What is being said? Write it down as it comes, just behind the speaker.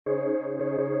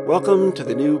Welcome to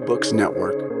the New Books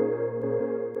Network.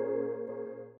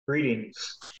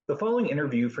 Greetings. The following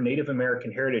interview for Native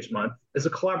American Heritage Month is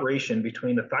a collaboration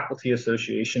between the Faculty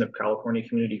Association of California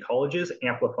Community Colleges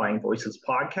Amplifying Voices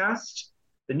podcast,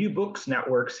 the New Books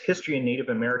Network's History and Native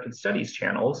American Studies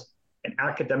channels, and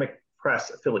academic press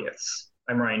affiliates.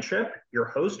 I'm Ryan Tripp, your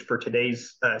host for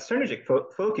today's synergic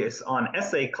focus on an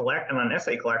essay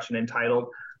collection entitled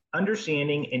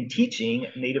Understanding and Teaching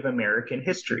Native American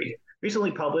History,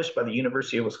 recently published by the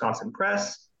University of Wisconsin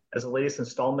Press as the latest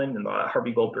installment in the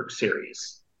Harvey Goldberg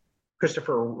series.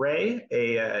 Kristofer Ray,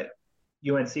 a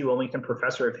UNC-Wilmington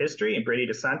professor of history, and Brady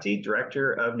DeSanti,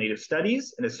 director of Native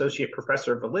Studies and associate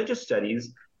professor of religious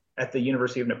studies at the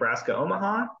University of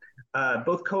Nebraska-Omaha,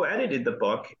 both co-edited the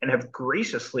book and have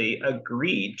graciously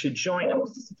agreed to join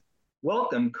us.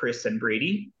 Welcome, Chris and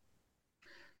Brady.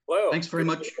 Hello. Thanks very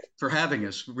much for having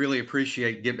us. Really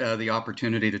appreciate the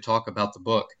opportunity to talk about the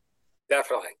book.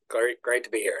 Definitely. Great to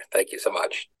be here. Thank you so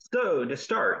much. So to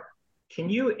start, can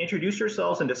you introduce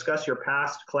yourselves and discuss your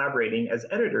past collaborating as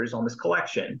editors on this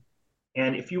collection?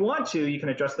 And if you want to, you can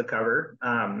adjust the cover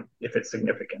if it's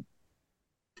significant.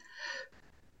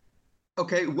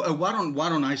 Okay, why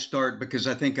don't I start, because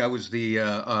I think I was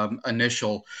the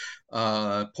initial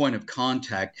point of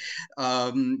contact.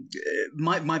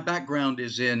 My background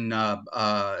is in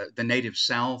the Native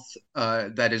South.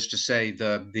 That is to say,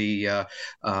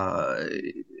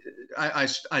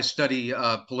 I study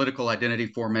political identity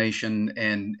formation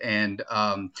and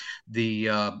the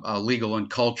legal and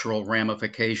cultural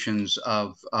ramifications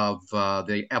of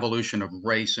the evolution of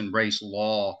race and race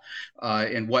law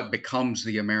in what becomes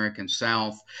the American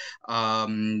South.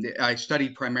 I study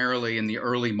primarily in the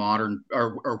early modern,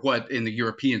 or what in the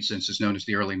European sense is known as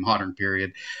the early modern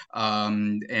period.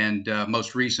 And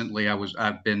most recently,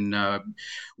 I've been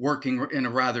working in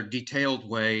a rather detailed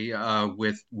way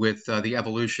with the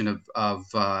evolution of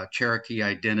Cherokee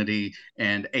identity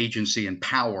and agency and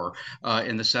power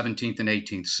in the 17th and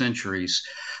 18th centuries.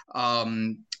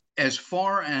 As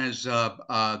far as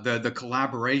the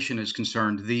collaboration is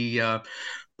concerned, the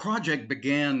project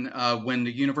began when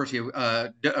the University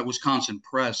of Wisconsin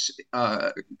Press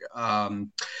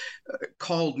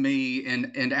called me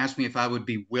and asked me if I would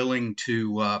be willing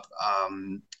to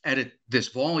edit this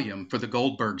volume for the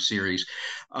Goldberg series.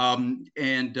 And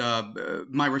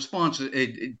my response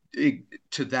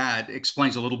to that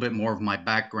explains a little bit more of my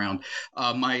background.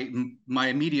 My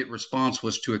immediate response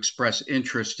was to express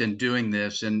interest in doing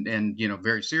this, and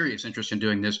very serious interest in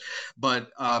doing this. But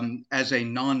as a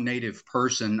non-native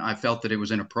person, I felt that it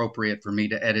was inappropriate for me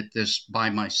to edit this by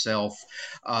myself,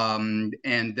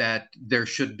 and that there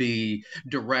should be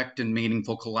direct and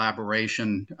meaningful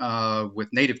collaboration with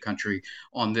Native country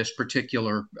on this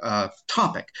particular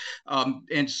topic.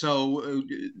 And so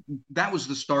that was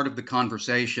the start of the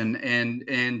conversation.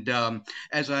 And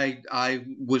as I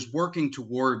was working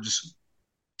towards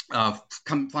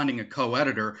finding a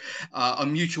co-editor, a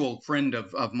mutual friend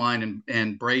of mine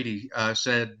and Brady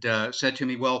said to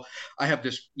me, "Well, I have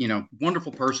this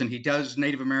wonderful person. He does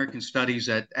Native American studies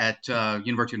at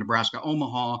University of Nebraska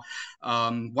Omaha.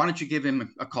 Why don't you give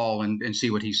him a call and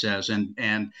see what he says?"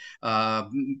 And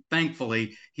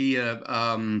thankfully he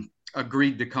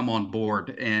agreed to come on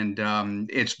board, and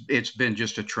it's been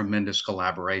just a tremendous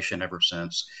collaboration ever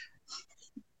since.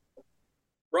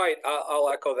 Right. I'll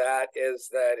echo that. Is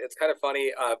that it's kind of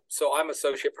funny. So I'm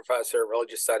associate professor of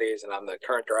religious studies, and I'm the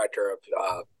current director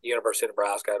of University of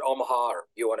Nebraska at Omaha, or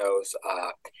UNO's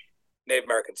Native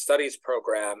American Studies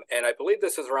program. And I believe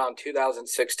this is around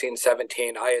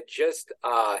 2016-17. I had just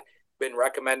been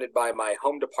recommended by my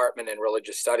home department in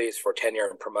religious studies for tenure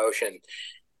and promotion.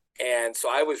 And so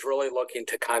I was really looking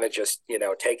to kind of just,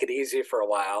 take it easy for a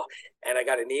while. And I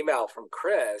got an email from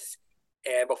Chris.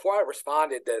 And before I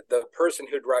responded, the person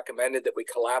who'd recommended that we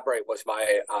collaborate was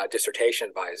my dissertation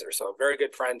advisor. So a very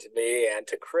good friend to me and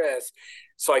to Chris.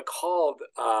 So I called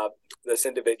this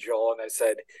individual and I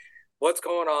said, "What's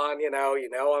going on?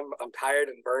 I'm tired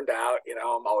and burned out.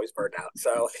 I'm always burned out."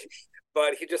 So,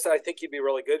 but he just said, "I think you'd be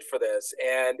really good for this."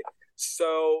 And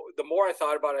so the more I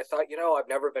thought about it, I thought, I've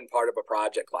never been part of a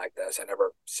project like this. I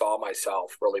never saw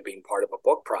myself really being part of a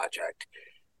book project.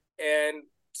 And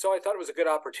so I thought it was a good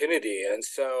opportunity. And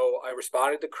so I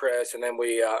responded to Chris, and then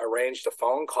we arranged a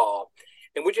phone call,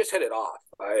 and we just hit it off.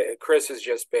 Chris has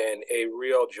just been a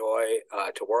real joy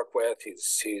to work with.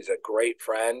 He's a great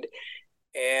friend.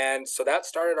 And so that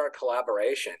started our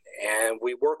collaboration, and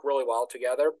we work really well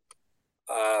together.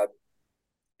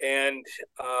 And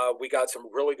we got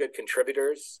some really good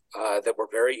contributors that were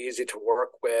very easy to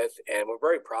work with, and we're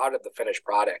very proud of the finished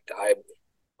product.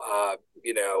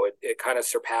 it kind of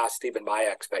surpassed even my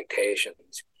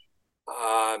expectations.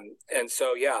 And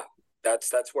so, yeah,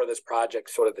 that's where this project,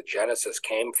 sort of the genesis,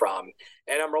 came from.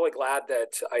 And I'm really glad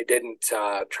that I didn't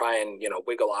try and,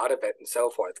 wiggle out of it and so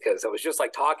forth, because it was just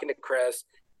like talking to Chris.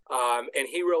 And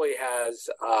he really has,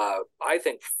 I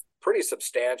think, pretty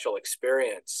substantial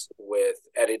experience with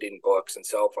editing books and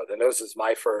so forth. And this is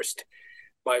my first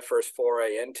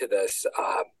foray into this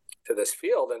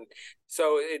field. And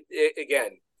so it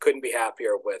again, couldn't be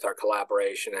happier with our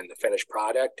collaboration and the finished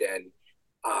product, and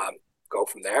go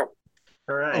from there.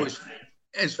 All right.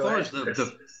 As far as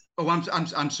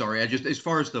I'm sorry. As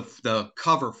far as the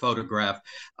cover photograph,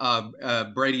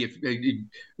 Brady, if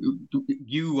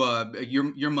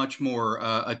you're much more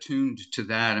attuned to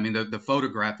that. I mean, the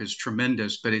photograph is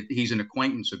tremendous, but he's an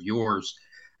acquaintance of yours,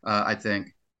 I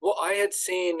think. Well, I had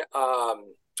seen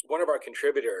one of our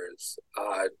contributors,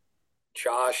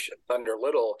 Josh Thunder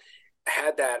Little,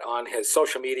 had that on his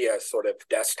social media sort of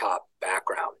desktop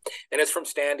background. And it's from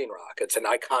Standing Rock. It's an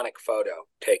iconic photo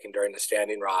taken during the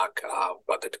Standing Rock,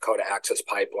 about the Dakota Access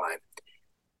Pipeline.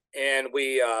 And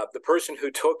the person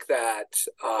who took that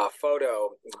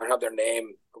photo, I don't have their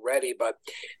name ready, but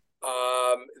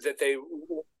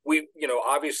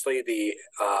obviously the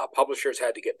publishers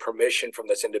had to get permission from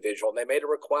this individual, and they made a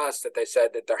request that they said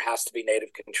that there has to be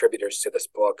Native contributors to this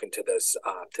book and to this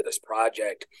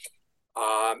project.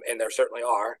 And there certainly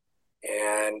are.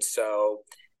 And so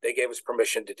they gave us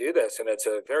permission to do this. And it's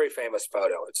a very famous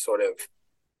photo. It's sort of,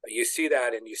 you see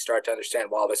that and you start to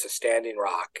understand, wow, this is Standing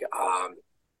Rock,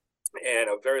 and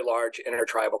a very large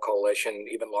intertribal coalition,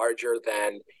 even larger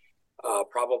than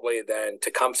probably than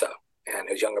Tecumseh and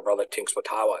his younger brother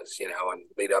Tinkswatawas, and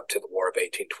lead up to the War of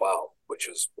 1812, which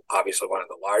was obviously one of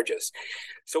the largest.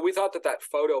 So we thought that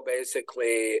photo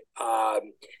basically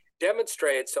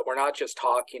demonstrates that we're not just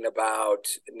talking about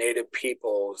Native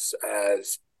peoples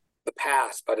as the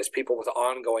past, but as people with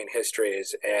ongoing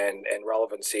histories and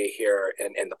relevancy here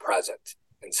in the present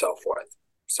and so forth.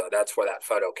 So that's where that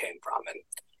photo came from. And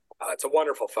it's a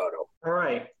wonderful photo. All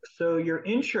right. So your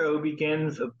intro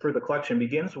for the collection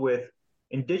begins with,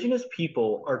 indigenous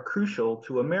people are crucial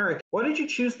to America. Why did you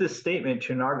choose this statement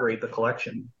to inaugurate the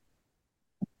collection?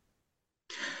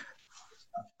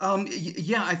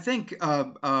 I think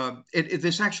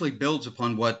this actually builds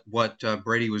upon what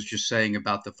Brady was just saying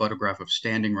about the photograph of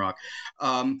Standing Rock.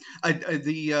 The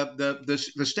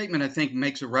statement, I think,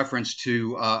 makes a reference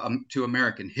to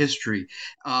American history,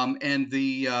 and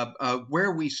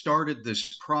where we started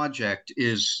this project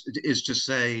is to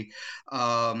say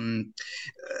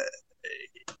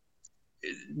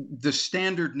the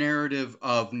standard narrative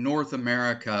of North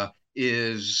America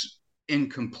is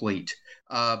incomplete.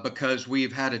 Because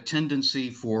we've had a tendency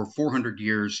for 400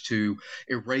 years to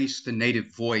erase the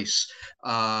Native voice,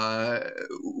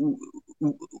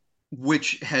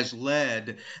 which has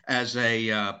led as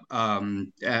a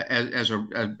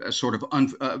sort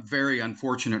of very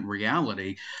unfortunate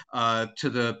reality to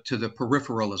the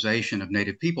peripheralization of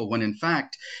Native people. When in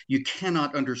fact you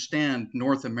cannot understand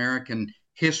North American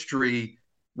history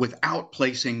without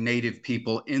placing Native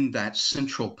people in that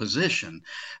central position.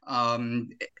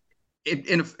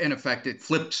 In effect, it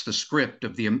flips the script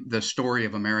of the story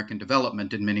of American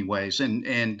development in many ways,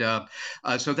 and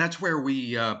so that's where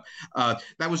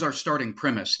that was our starting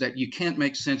premise, that you can't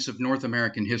make sense of North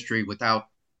American history without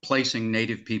placing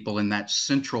Native people in that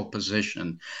central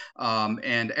position,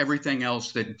 and everything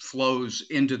else that flows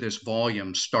into this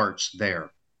volume starts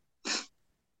there.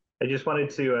 I just wanted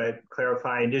to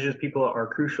clarify, indigenous people are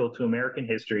crucial to American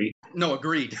history. No,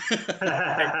 agreed.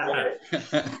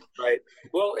 Right.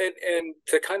 Well, and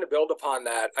to kind of build upon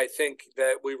that, I think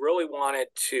that we really wanted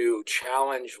to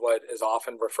challenge what is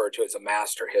often referred to as a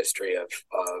master history of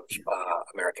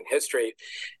American history,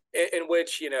 in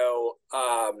which,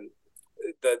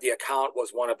 the account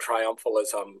was one of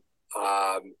triumphalism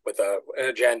with an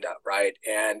agenda, right?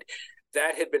 And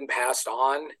that had been passed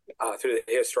on through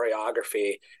the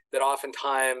historiography that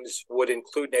oftentimes would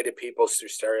include Native peoples through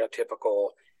stereotypical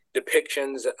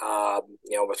depictions,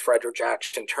 with Frederick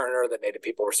Jackson Turner, that Native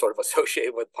people were sort of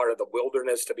associated with part of the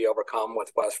wilderness to be overcome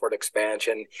with westward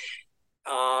expansion.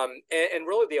 And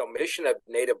really the omission of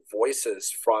Native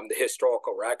voices from the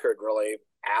historical record really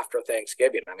after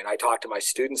Thanksgiving. I mean, I talk to my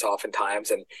students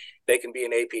oftentimes, and they can be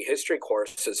in AP history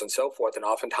courses and so forth, and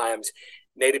oftentimes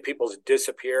Native peoples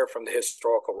disappear from the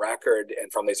historical record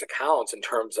and from these accounts in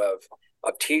terms of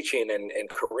teaching and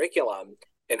curriculum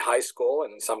in high school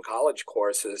and in some college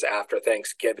courses after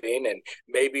Thanksgiving, and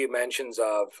maybe mentions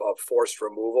of forced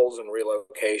removals and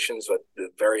relocations with the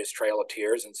various Trail of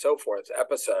Tears and so forth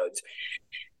episodes.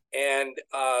 And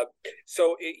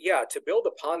to build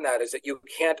upon that is that you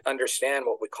can't understand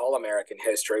what we call American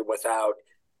history without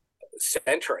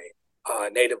centering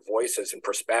Native voices and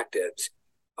perspectives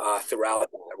throughout,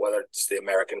 whether it's the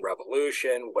American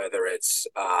Revolution, whether it's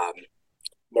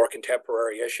more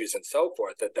contemporary issues and so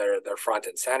forth, that they're front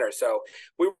and center. So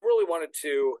we really wanted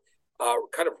to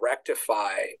kind of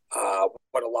rectify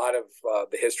what a lot of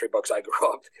the history books I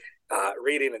grew up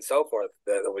reading and so forth,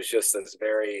 that was just this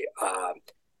very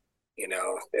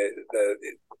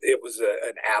it was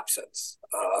an absence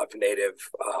of Native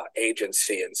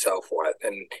agency and so forth,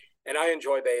 and I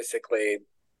enjoy basically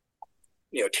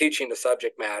teaching the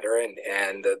subject matter,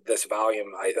 and this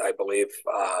volume I believe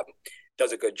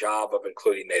does a good job of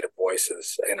including Native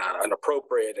voices in an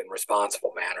appropriate and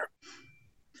responsible manner.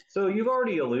 So you've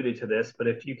already alluded to this, but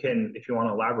if you want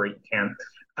to elaborate, you can.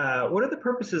 What are the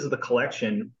purposes of the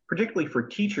collection, particularly for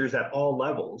teachers at all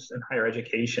levels in higher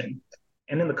education,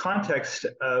 and in the context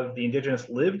of the indigenous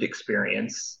lived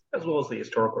experience, as well as the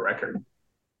historical record?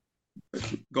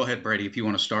 Go ahead, Brady, if you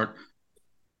want to start.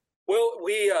 Well,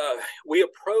 we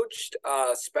approached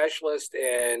specialists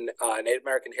in Native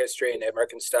American history and Native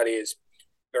American studies,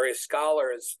 various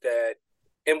scholars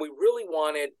and we really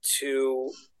wanted to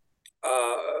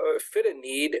fit a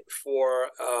need for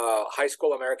high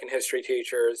school American history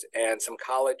teachers and some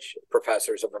college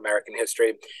professors of American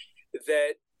history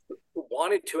that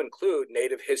wanted to include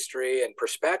Native history and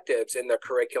perspectives in their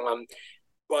curriculum,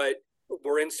 but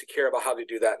were insecure about how to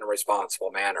do that in a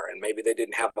responsible manner. And maybe they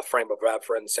didn't have a frame of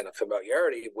reference and a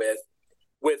familiarity with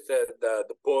the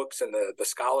books and the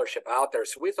scholarship out there.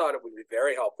 So we thought it would be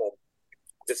very helpful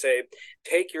to say,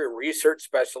 take your research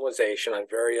specialization on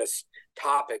various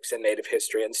topics in Native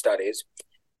history and studies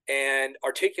and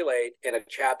articulate in a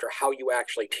chapter how you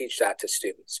actually teach that to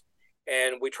students.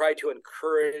 And we try to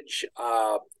encourage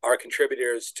our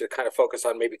contributors to kind of focus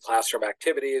on maybe classroom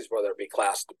activities, whether it be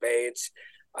class debates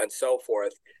and so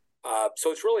forth.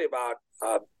 So it's really about,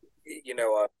 a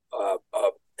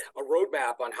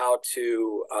roadmap on how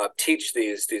to teach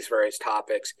these various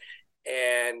topics,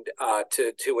 and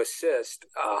to assist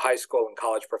high school and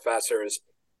college professors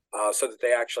so that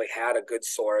they actually had a good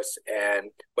source,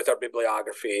 and with our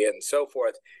bibliography and so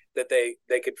forth, that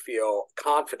they could feel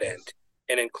confident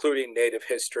in including Native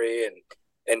history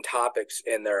and topics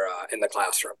in the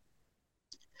classroom.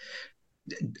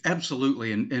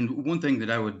 Absolutely, and one thing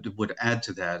that I would add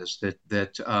to that is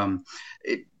that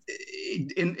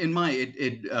in my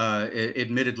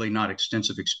admittedly not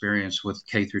extensive experience with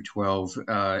K through 12,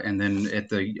 and then at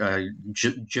the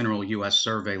general U.S.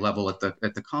 survey level at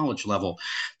the college level,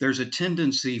 there's a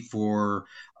tendency for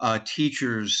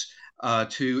teachers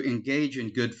to engage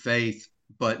in good faith,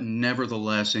 but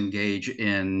nevertheless engage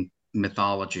in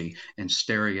mythology and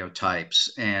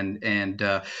stereotypes, and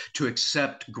to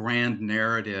accept grand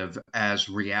narrative as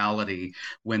reality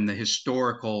when the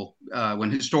historical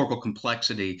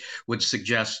complexity would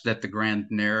suggest that the grand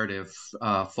narrative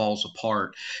falls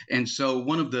apart. And so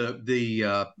one of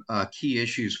the key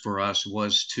issues for us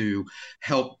was to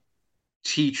help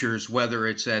teachers, whether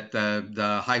it's at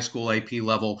the high school AP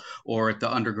level or at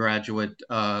the undergraduate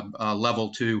level,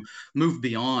 to move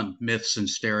beyond myths and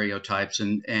stereotypes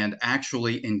and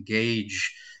actually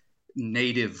engage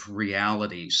Native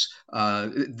realities,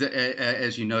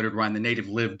 as you noted, Ryan, the Native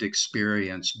lived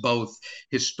experience, both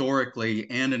historically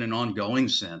and in an ongoing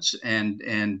sense. And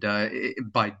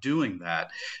by doing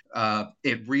that,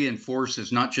 it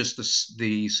reinforces not just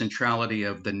the centrality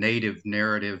of the Native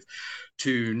narrative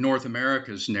to North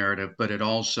America's narrative, but it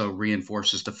also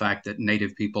reinforces the fact that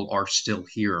Native people are still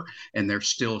here and they're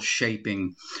still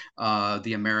shaping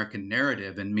the American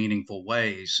narrative in meaningful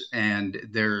ways. And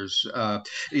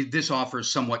this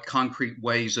offers somewhat concrete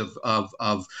ways of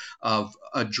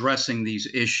addressing these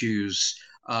issues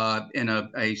in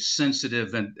a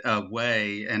sensitive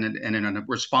way and in a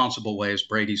responsible way, as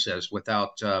Brady says,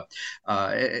 without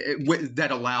that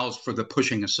allows for the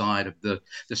pushing aside of the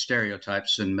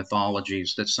stereotypes and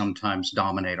mythologies that sometimes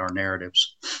dominate our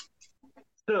narratives.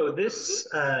 So this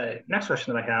next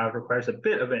question that I have requires a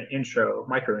bit of an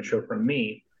micro intro from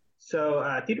me. So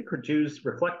Theta produced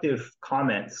reflective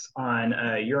comments on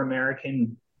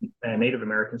Euro-American and Native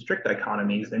American strict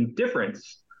dichotomies and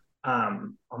difference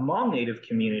among Native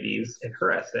communities in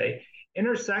her essay,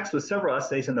 intersects with several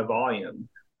essays in the volume,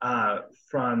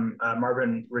 from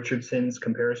Marvin Richardson's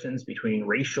comparisons between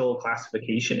racial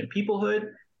classification and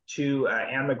peoplehood to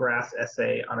Anne McGrath's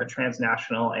essay on a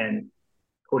transnational and,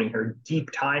 quoting her, deep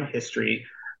time history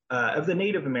of the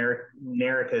Native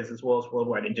Americas as well as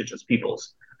worldwide indigenous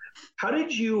peoples. How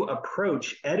did you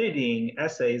approach editing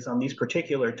essays on these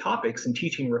particular topics and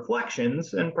teaching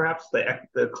reflections and perhaps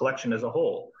the collection as a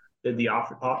whole? Did the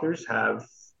authors have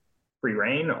free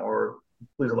reign, or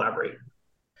please elaborate?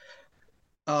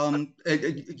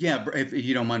 Yeah, if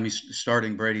you don't mind me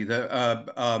starting, Brady,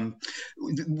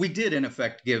 we did in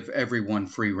effect give everyone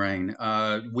free reign.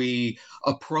 We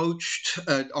approached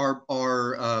our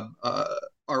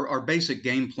basic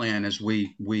game plan as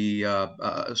we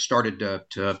started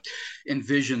to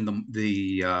envision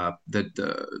the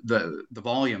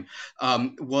volume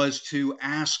was to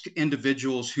ask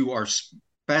individuals who are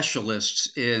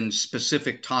specialists in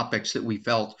specific topics that we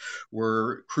felt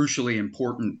were crucially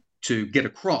important to get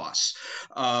across,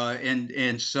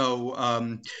 and so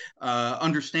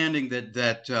understanding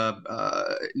that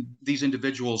these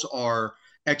individuals are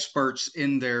experts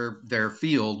in their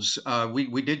fields,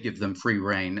 we did give them free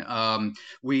reign.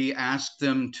 We asked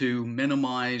them to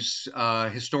minimize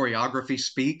historiography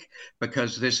speak,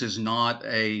 because this is not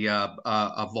a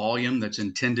volume that's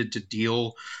intended to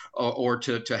deal or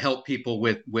to help people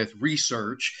with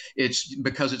research. It's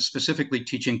because it's specifically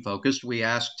teaching focused. We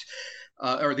asked.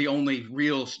 Or the only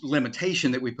real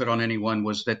limitation that we put on anyone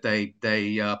was that they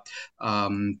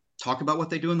talk about what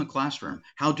they do in the classroom.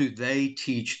 How do they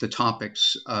teach the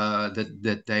topics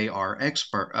that they are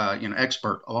expert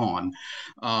on?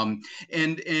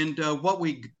 And what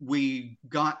we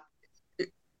got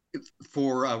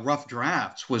for rough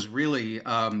drafts was really,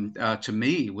 to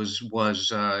me,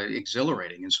 was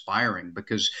exhilarating, inspiring,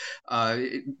 because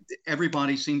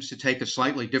everybody seems to take a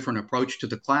slightly different approach to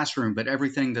the classroom, but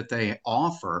everything that they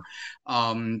offer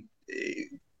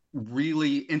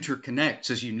really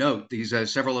interconnects, as you note. These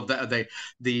several of the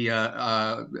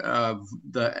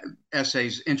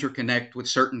essays interconnect with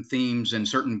certain themes and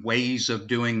certain ways of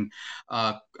doing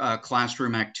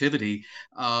classroom activity,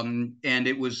 and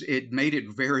it made it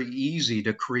very easy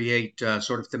to create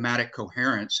sort of thematic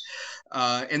coherence.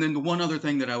 And then the one other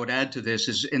thing that I would add to this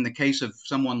is, in the case of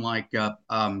someone like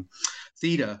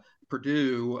Theda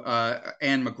Purdue,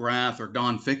 Anne McGrath, or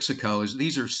Don Fixico,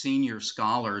 these are senior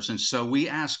scholars. And so we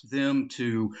ask them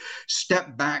to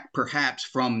step back perhaps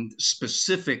from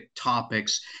specific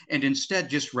topics and instead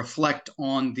just reflect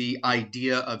on the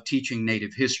idea of teaching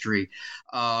Native history.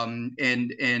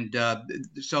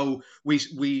 So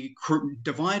we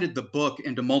divided the book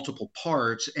into multiple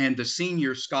parts, and the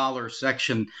senior scholar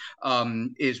section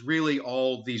is really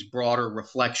all these broader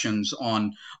reflections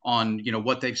on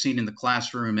what they've seen in the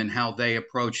classroom and how they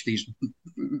approach these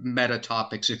meta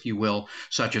topics, if you will,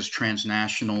 such as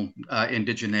transnational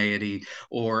indigeneity,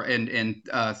 or in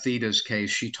Theda's case,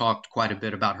 she talked quite a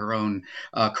bit about her own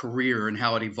career and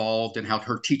how it evolved and how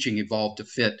her teaching evolved to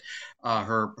fit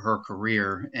her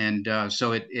career. And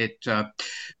so it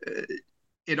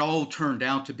all turned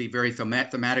out to be very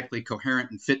thematically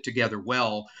coherent and fit together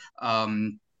well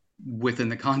within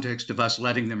the context of us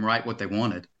letting them write what they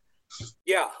wanted.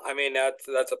 Yeah, I mean,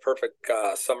 that's a perfect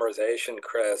summarization,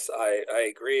 Chris.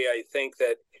 I agree. I think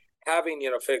that having,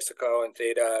 Fixico and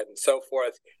Theda and so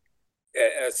forth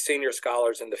as senior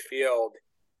scholars in the field,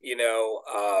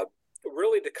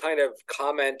 really to kind of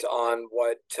comment on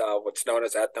what's known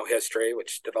as ethnohistory,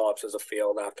 which develops as a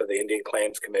field after the Indian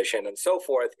Claims Commission and so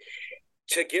forth,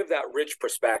 to give that rich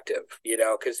perspective,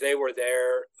 because they were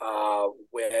there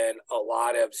when a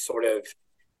lot of sort of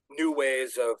new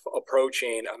ways of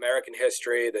approaching American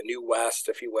history, the New West,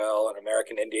 if you will, and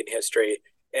American Indian history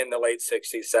in the late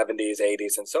 60s, 70s,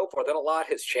 80s, and so forth. And a lot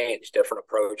has changed, different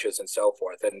approaches and so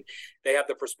forth. And they have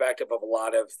the perspective of a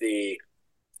lot of the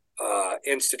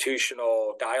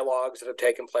institutional dialogues that have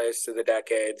taken place through the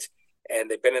decades. And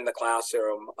they've been in the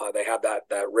classroom. They have that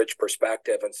rich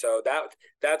perspective. And so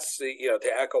that's,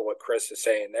 to echo what Chris is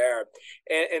saying there.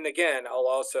 And again, I'll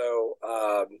also,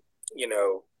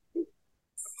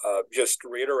 just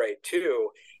reiterate too,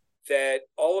 that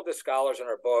all of the scholars in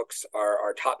our books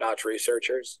are top-notch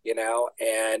researchers,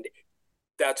 and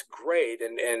that's great.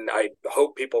 And I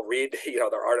hope people read,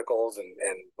 their articles and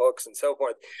books and so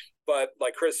forth. But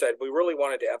like Chris said, we really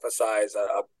wanted to emphasize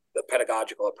the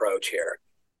pedagogical approach here,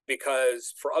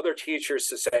 because for other teachers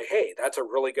to say, hey, that's a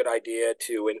really good idea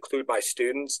to include my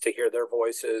students, to hear their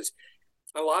voices.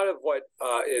 A lot of what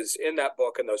is in that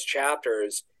book and those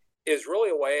chapters is really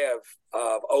a way of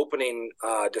opening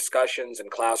discussions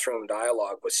and classroom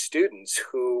dialogue with students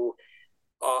who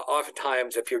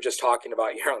oftentimes, if you're just talking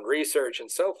about your own research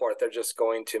and so forth, they're just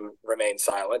going to remain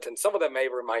silent. And some of them may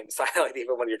remain silent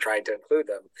even when you're trying to include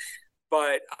them.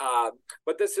 But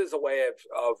this is a way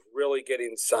of really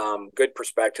getting some good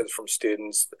perspectives from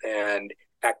students and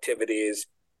activities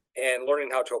and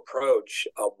learning how to approach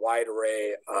a wide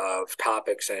array of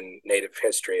topics in Native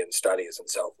history and studies and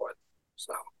so forth.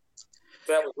 So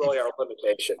that was really our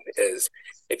limitation, is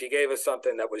if you gave us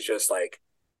something that was just like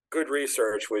good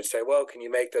research, we'd say, well, can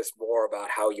you make this more about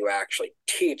how you actually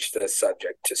teach this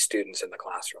subject to students in the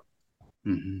classroom?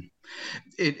 Mm-hmm.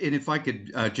 And if I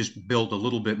could just build a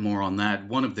little bit more on that,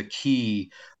 one of the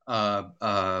key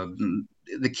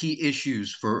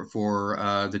issues for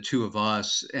the two of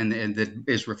us, and that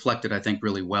is reflected, I think,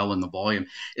 really well in the volume,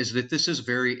 is that this is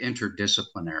very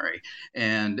interdisciplinary,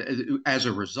 and as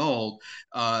a result,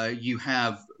 you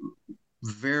have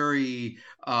very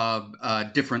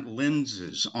different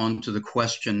lenses onto the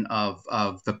question of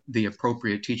the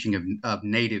appropriate teaching of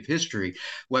Native history,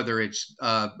 whether it's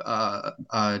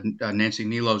Nancy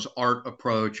Nilo's art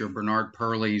approach or Bernard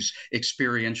Perley's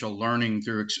experiential learning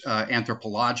through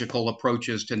anthropological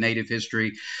approaches to Native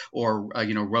history, or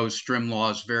Rose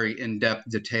Strimlaw's very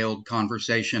in-depth, detailed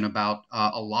conversation about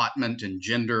allotment and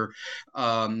gender.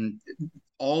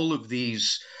 All of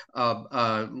these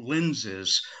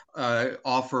lenses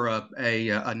offer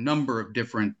a number of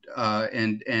different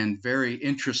and very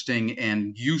interesting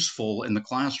and useful in the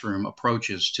classroom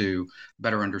approaches to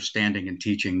better understanding and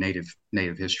teaching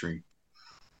Native history.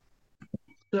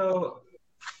 So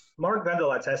Mark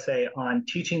Vendelet's essay on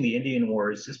teaching the Indian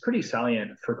Wars is pretty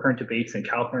salient for current debates in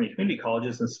California community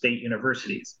colleges and state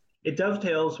universities. It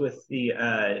dovetails with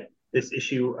this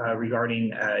issue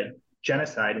regarding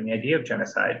genocide and the idea of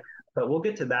genocide, but we'll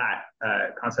get to that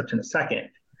concept in a second.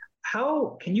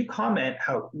 How can you comment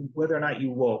whether or not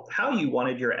how you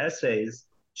wanted your essays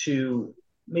to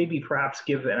maybe perhaps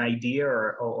give an idea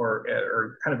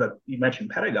or kind of you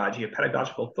mentioned pedagogy, a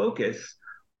pedagogical focus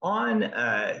on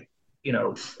the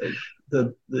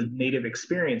Native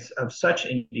experience of such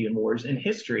Indian wars in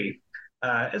history,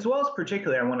 as well as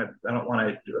particularly, I don't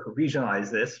want to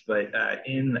regionalize this, but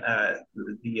in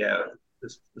the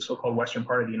so-called western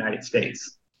part of the United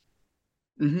States.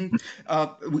 Mm-hmm.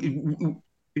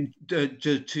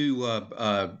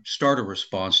 To start a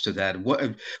response to that,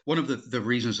 one of the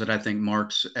reasons that I think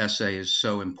Mark's essay is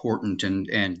so important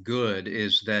and good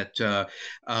is that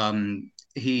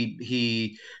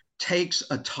he takes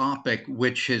a topic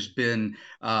which has been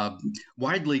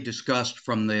widely discussed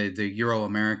from the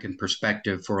Euro-American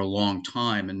perspective for a long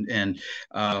time, and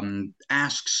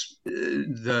asks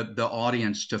the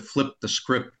audience to flip the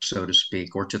script, so to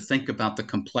speak, or to think about the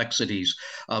complexities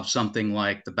of something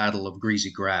like the Battle of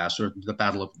Greasy Grass or the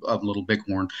Battle of Little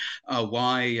Bighorn.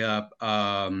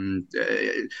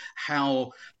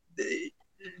 How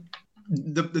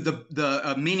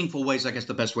the meaningful ways, I guess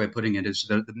the best way of putting it is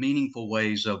the meaningful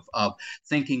ways of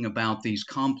thinking about these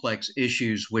complex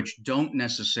issues, which don't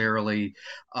necessarily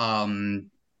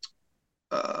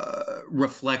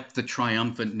reflect the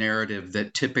triumphant narrative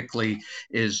that typically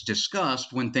is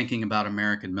discussed when thinking about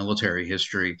American military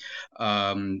history,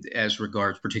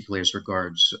 particularly as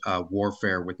regards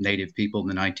warfare with Native people in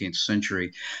the 19th century.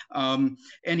 And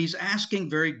he's asking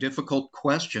very difficult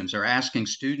questions, or asking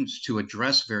students to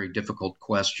address very difficult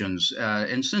questions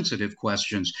and sensitive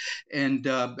questions. And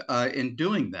in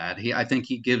doing that, I think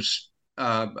he gives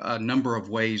a number of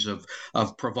ways of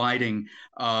providing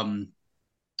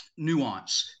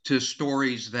nuance to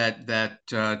stories that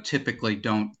typically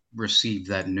don't receive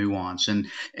that nuance, and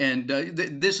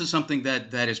this is something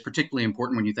that is particularly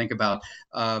important when you think about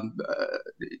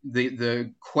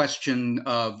the question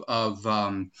of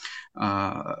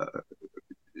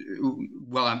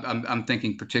well, I'm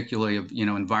thinking particularly of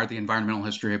the environmental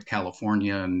history of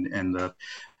California and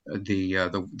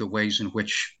the ways in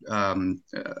which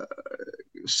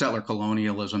settler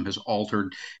colonialism has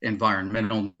altered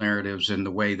environmental narratives, and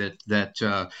the way that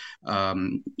the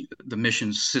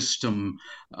mission system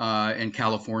in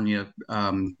California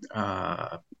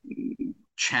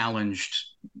challenged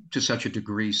to such a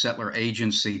degree settler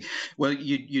agency. Well,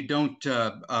 you don't.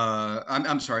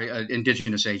 I'm sorry,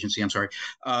 indigenous agency. I'm sorry,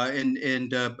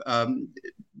 and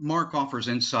Mark offers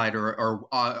insight or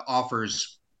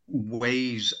offers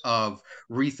ways of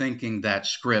rethinking that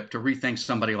script, to rethink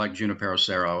somebody like Junipero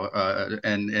Serra,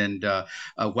 and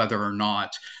whether or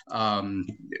not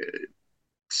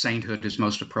sainthood is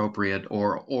most appropriate,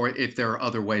 or if there are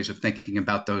other ways of thinking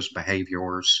about those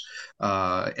behaviors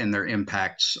and their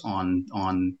impacts on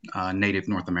Native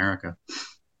North America.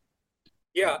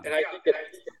 Yeah, and I think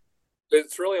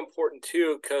it's really important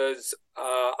too, because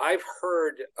I've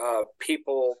heard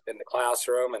people in the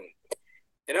classroom and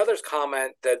others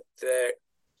comment that the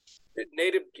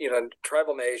Native,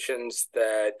 tribal nations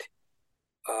that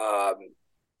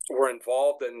were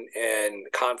involved in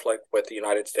conflict with the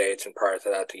United States, and prior to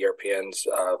that, the Europeans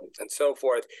and so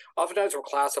forth, oftentimes were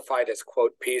classified as,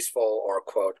 quote, peaceful or,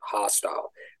 quote,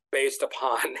 hostile, based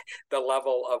upon the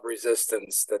level of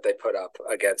resistance that they put up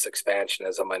against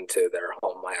expansionism into their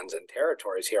homelands and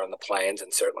territories here on the plains,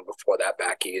 and certainly before that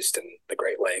back east in the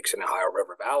Great Lakes and Ohio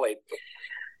River Valley.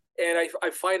 And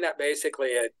I find that basically,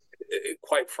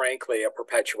 quite frankly, a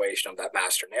perpetuation of that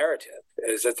master narrative,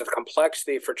 is that the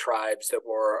complexity for tribes that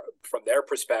were, from their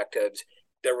perspectives,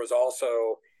 there was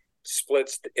also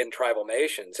splits in tribal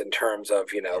nations in terms of,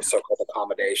 so-called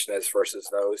accommodationists versus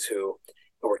those who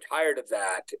were tired of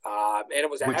that. And it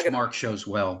was which Mark shows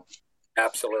well.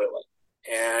 Absolutely.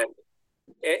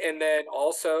 And then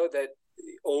also that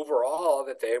overall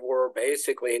that they were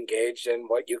basically engaged in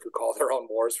what you could call their own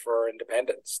wars for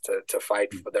independence, to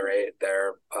fight for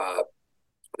their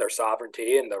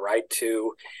sovereignty and the right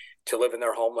to live in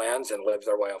their homelands and live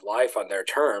their way of life on their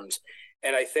terms.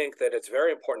 And I think that it's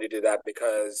very important to do that,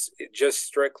 because just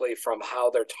strictly from how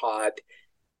they're taught,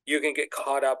 you can get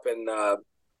caught up in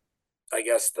I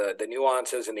guess the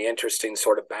nuances and the interesting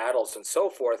sort of battles and so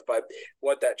forth. But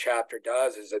what that chapter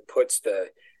does is it puts the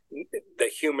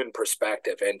human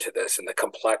perspective into this and the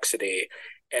complexity,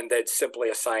 and then simply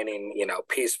assigning,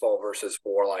 peaceful versus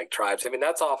warlike tribes. I mean,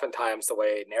 that's oftentimes the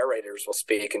way narrators will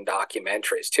speak in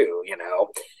documentaries too.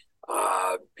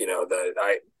 I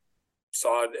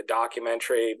saw a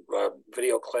documentary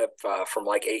video clip from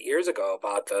like 8 years ago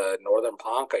about the northern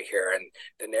Ponca here, and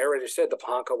the narrator said the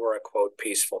Ponca were a, quote,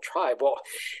 peaceful tribe. Well,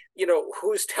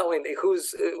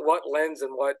 what lens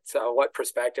and what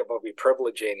perspective will be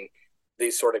privileging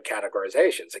these sort of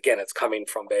categorizations? Again, it's coming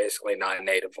from basically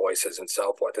non-native voices and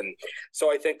so forth. And so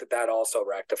I think that also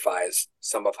rectifies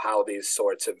some of how these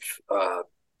sorts of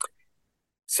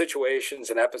situations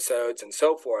and episodes and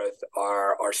so forth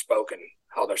are spoken,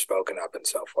 how they're spoken up and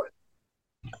so forth.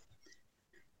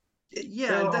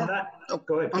 Yeah.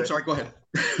 Go ahead. I'm sorry, go ahead.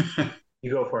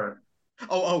 You go for it.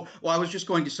 Well, I was just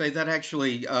going to say that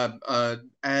actually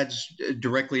adds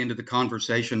directly into the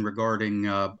conversation regarding,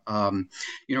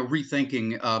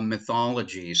 rethinking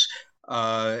mythologies.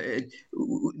 The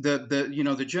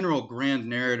general grand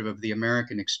narrative of the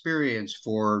American experience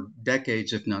for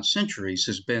decades, if not centuries,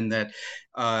 has been that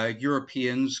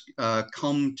Europeans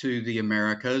come to the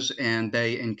Americas and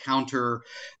they encounter,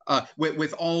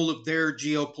 with all of their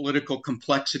geopolitical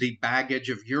complexity baggage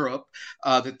of Europe,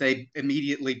 that they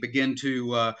immediately begin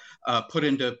to put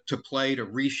into play to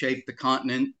reshape the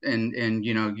continent and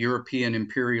European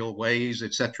imperial ways,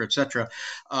 et cetera,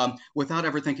 without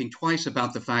ever thinking twice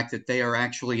about the fact that they are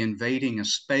actually invading a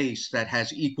space that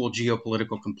has equal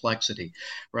geopolitical complexity,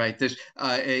 right?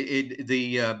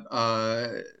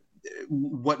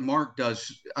 What Mark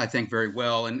does, I think, very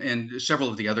well, and several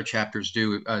of the other chapters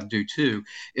do too,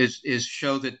 is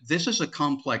show that this is a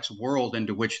complex world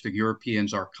into which the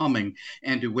Europeans are coming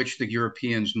and to which the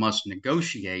Europeans must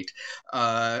negotiate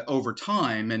over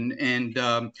time, and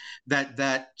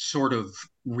that sort of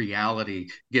reality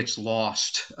gets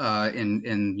lost in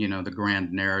the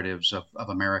grand narratives of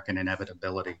American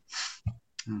inevitability.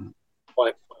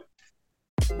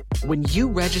 When you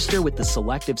register with the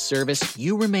Selective Service,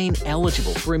 you remain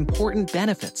eligible for important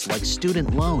benefits like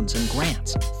student loans and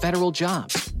grants, federal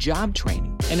jobs, job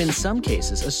training, and in some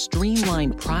cases, a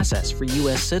streamlined process for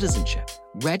U.S. citizenship.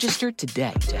 Register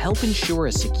today to help ensure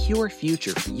a secure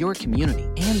future for your community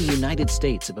and the United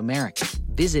States of America.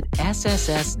 Visit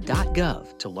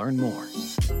sss.gov to learn more.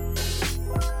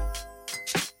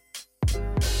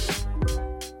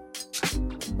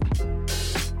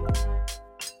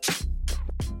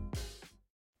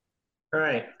 All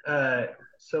right,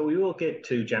 so we will get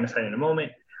to genocide in a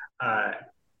moment.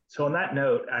 So on that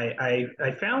note,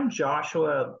 I found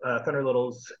Joshua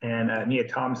Thunderlittle's and Nia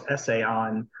Tom's essay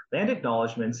on land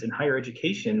acknowledgements in higher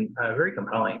education very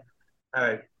compelling.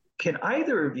 Can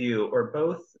either of you or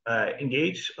both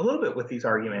engage a little bit with these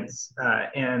arguments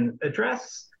and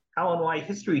address how and why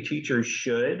history teachers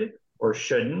should or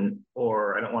shouldn't,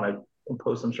 or I don't want to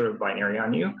impose some sort of binary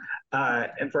on you,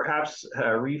 and perhaps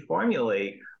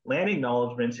reformulate land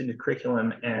acknowledgements into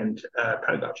curriculum and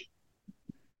pedagogy?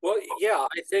 Well, yeah,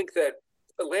 I think that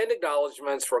land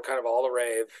acknowledgements were kind of all the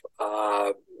rave,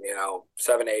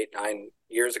 7, 8, 9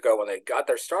 years ago when they got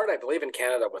their start, I believe, in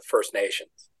Canada with First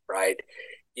Nations, right?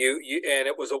 And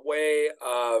it was a way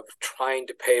of trying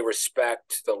to pay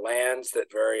respect to the lands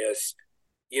that various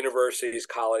universities,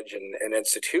 college, and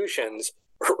institutions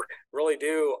really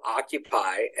do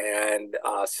occupy and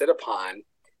sit upon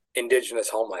indigenous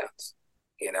homelands,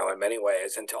 in many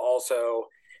ways, and to also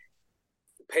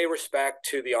pay respect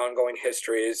to the ongoing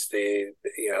histories, the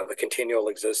continual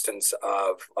existence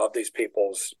of these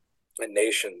peoples and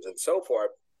nations and so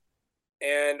forth.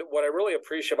 And what I really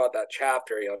appreciate about that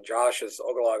chapter, Josh is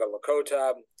Oglala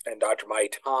Lakota, and Dr. Mai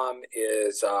Tom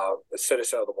is a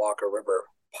citizen of the Walker River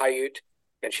Paiute,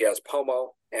 and she has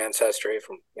Pomo ancestry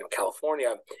from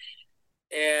California.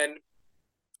 And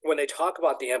when they talk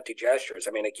about the empty gestures,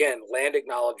 I mean, again, land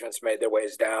acknowledgements made their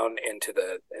ways down into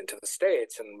the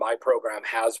states, and my program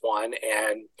has one.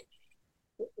 And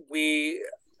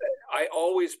I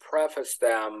always preface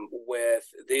them with,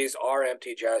 these are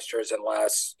empty gestures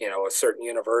unless, a certain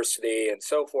university and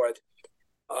so forth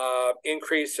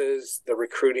increases the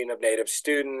recruiting of Native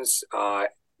students,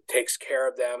 takes care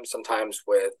of them, sometimes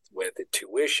with the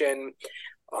tuition,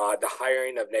 the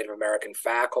hiring of Native American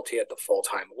faculty at the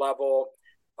full-time level,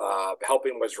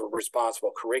 helping with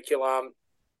responsible curriculum,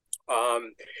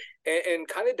 and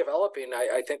kind of developing,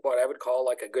 I think, what I would call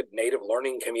like a good Native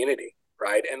learning community,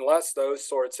 right? Unless those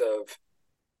sorts of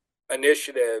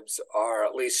initiatives are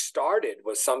at least started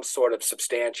with some sort of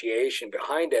substantiation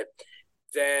behind it,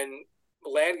 then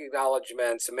land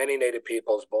acknowledgements of many Native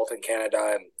peoples, both in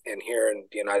Canada and here in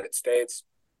the United States,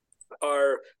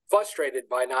 are frustrated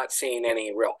by not seeing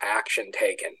any real action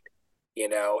taken,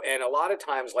 and a lot of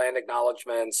times land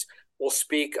acknowledgements will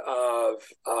speak of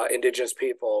indigenous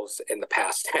peoples in the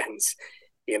past tense,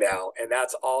 and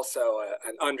that's also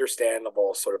an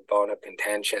understandable sort of bone of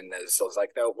contention. Is like,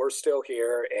 no, we're still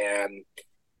here.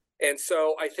 And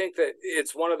so I think that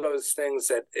it's one of those things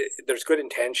that there's good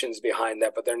intentions behind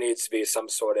that, but there needs to be some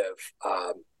sort of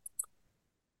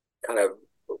kind of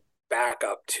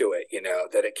backup to it,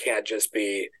 that it can't just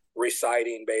be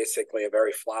reciting basically a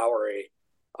very flowery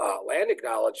land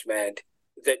acknowledgement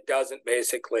that doesn't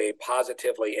basically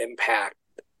positively impact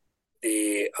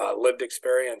the lived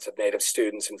experience of Native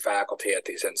students and faculty at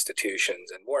these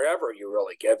institutions and wherever you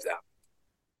really give them.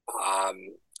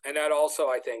 And that also,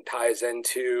 I think, ties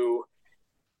into,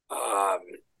 I've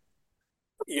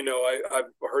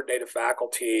heard Native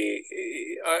faculty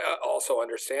also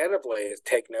understandably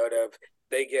take note of,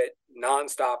 they get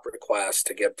nonstop requests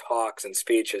to give talks and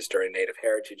speeches during Native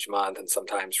Heritage Month and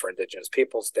sometimes for Indigenous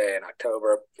Peoples Day in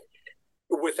October,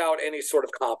 without any sort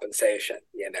of compensation,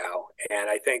 and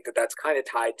I think that that's kind of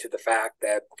tied to the fact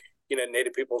that,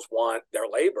 Native peoples want their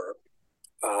labor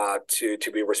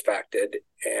to be respected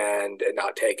and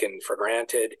not taken for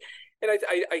granted. And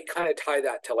I kind of tie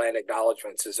that to land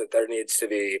acknowledgements, is that there needs to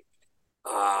be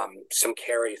some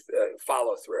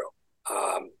follow through.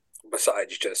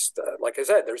 Besides just, like I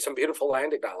said, there's some beautiful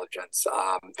land acknowledgements.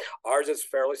 Ours is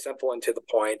fairly simple and to the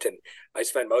point, and I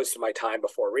spend most of my time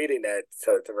before reading it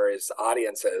to various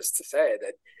audiences to say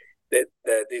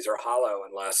that these are hollow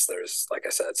unless there's, like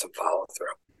I said, some follow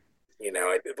through.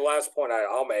 The last point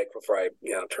I'll make before I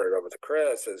turn it over to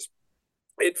Chris is,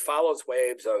 it follows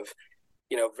waves of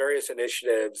various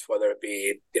initiatives, whether it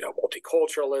be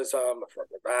multiculturalism,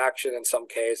 affirmative action in some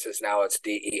cases. Now it's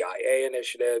DEIA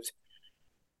initiatives.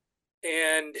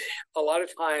 And a lot of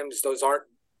times those aren't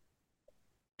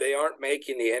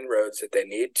making the inroads that they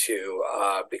need to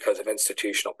because of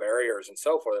institutional barriers and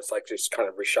so forth. It's like just kind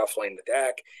of reshuffling the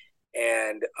deck,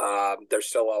 and there's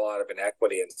still a lot of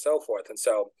inequity and so forth. And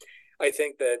so I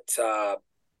think that,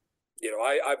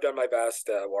 I've done my best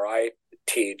where I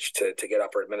teach to get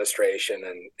upper administration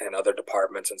and other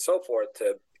departments and so forth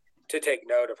to take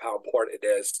note of how important it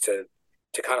is to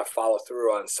kind of follow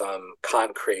through on some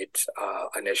concrete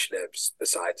initiatives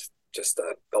besides just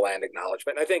the land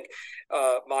acknowledgement. And I think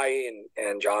Mai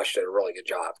and Josh did a really good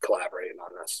job collaborating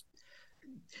on this.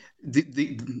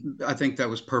 I think that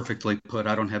was perfectly put.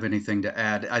 I don't have anything to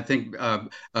add. I think, I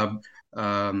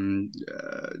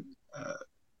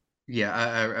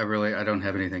don't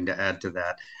have anything to add to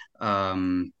that.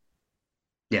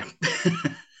 Yeah.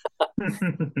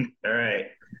 All right.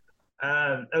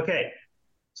 Okay.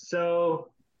 So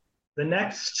the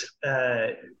next,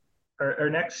 our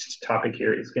next topic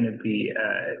here is going to be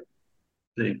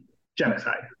the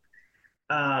genocide.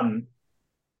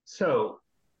 So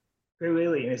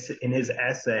really, in his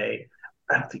essay,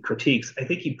 the critiques, I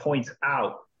think he points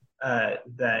out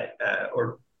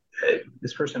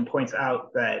this person points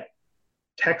out that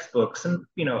textbooks and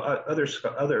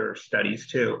other studies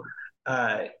too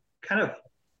kind of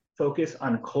focus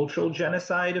on cultural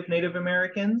genocide of Native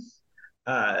Americans.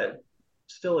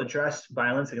 Still address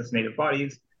violence against Native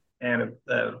bodies and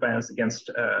violence against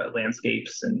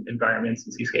landscapes and environments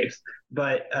and seascapes.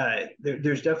 But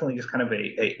there's definitely just kind of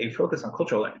a focus on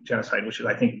cultural genocide, which is,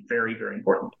 I think, very, very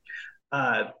important.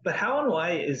 But how and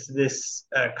why is this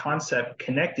concept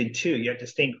connected to, yet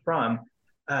distinct from,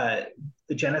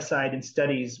 the genocide and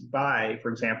studies by,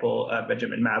 for example,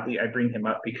 Benjamin Madley. I bring him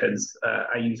up because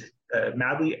I use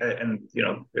Madley, and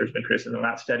there's been criticism of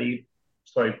that study,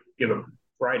 so I give a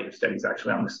variety of studies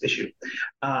actually on this issue.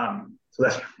 So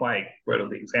that's why I wrote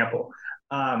the example.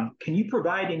 Can you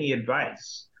provide any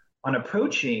advice on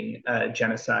approaching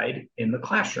genocide in the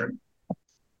classroom?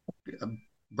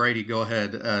 Brady, go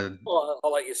ahead. Well,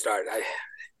 I'll let you start.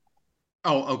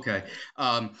 Oh, okay.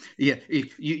 Yeah,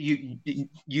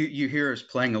 you hear us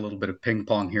playing a little bit of ping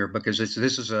pong here because it's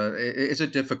a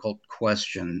difficult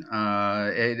question.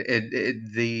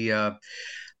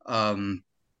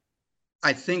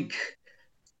 I think,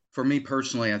 for me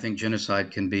personally, I think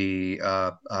genocide can be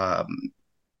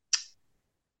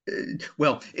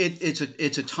well,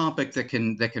 it's a topic that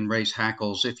can raise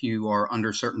hackles if you are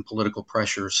under certain political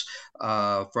pressures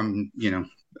from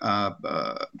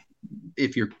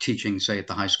if you're teaching, say, at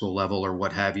the high school level or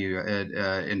what have you,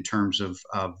 in terms of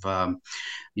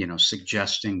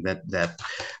suggesting that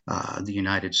the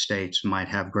United States might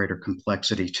have greater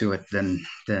complexity to it than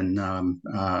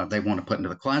they want to put into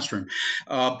the classroom.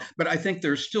 But I think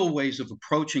there's still ways of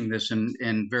approaching this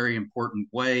in very important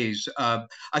ways. I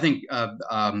think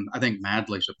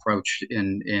Madley's approach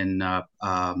in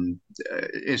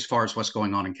as far as what's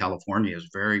going on in California is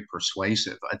very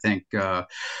persuasive. I think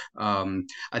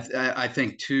I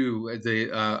think too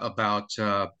about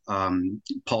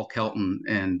Paul Kelton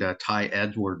and Ty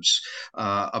Edwards'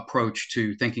 approach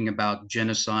to thinking about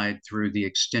genocide through the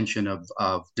extension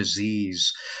of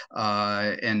disease,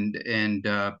 and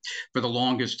for the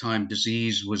longest time,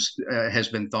 disease has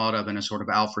been thought of in a sort of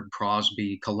Alfred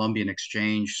Crosby Columbian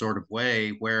exchange sort of way,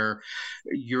 where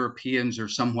Europeans are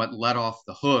somewhat let off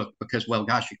the hook because, well,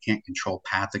 gosh, you can't control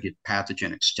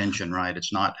pathogen extension, right?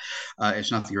 It's not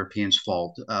the Europeans'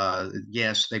 fault.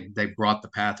 Yes, they brought the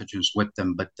pathogens with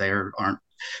them, but they aren't,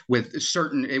 with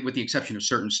the exception of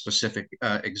certain specific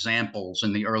examples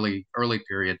in the early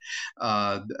period,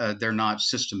 they're not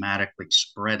systematically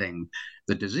spreading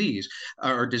the disease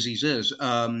or diseases.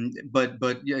 But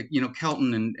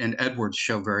Kelton and Edwards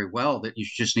show very well that you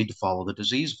just need to follow the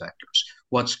disease vectors.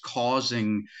 What's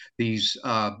causing these?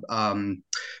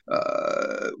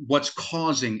 What's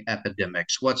causing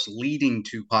epidemics? What's leading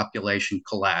to population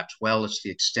collapse? Well, it's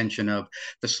the extension of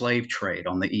the slave trade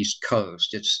on the East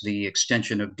Coast. It's the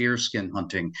extension of deerskin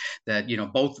hunting. That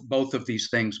both of these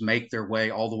things make their way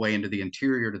all the way into the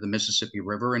interior to the Mississippi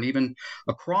River and even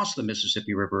across the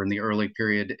Mississippi River in the early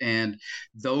period. And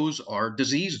those are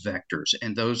disease vectors,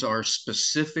 and those are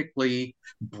specifically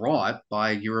brought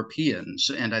by Europeans.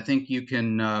 And I think you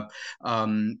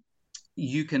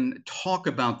can talk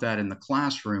about that in the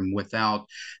classroom without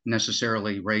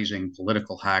necessarily raising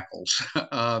political hackles.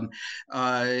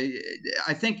 I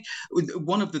think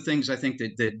one of the things I think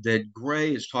that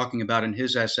Gray is talking about in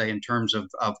his essay in terms of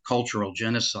cultural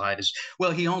genocide is,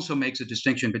 well, he also makes a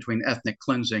distinction between ethnic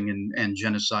cleansing and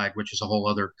genocide, which is a whole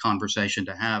other conversation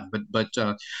to have. But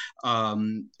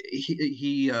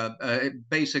he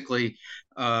basically,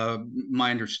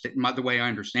 the way I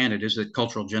understand it is that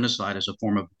cultural genocide is a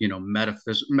form of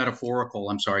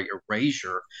metaphorical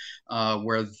erasure,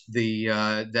 where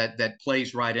that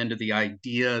plays right into the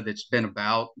idea that's been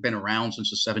around since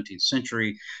the 17th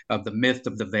century of the myth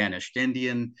of the vanished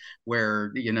Indian,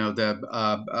 where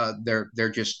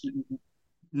they're just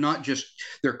not just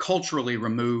they're culturally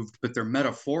removed, but they're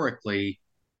metaphorically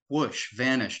whoosh,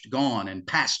 vanished, gone, and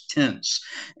past tense.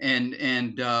 And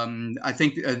I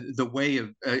think the way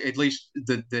of, at least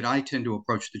that I tend to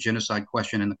approach the genocide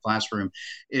question in the classroom,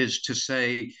 is to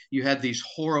say you had these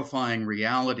horrifying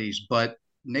realities, but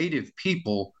Native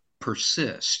people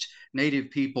persist.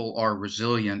 Native people are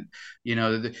resilient.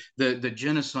 The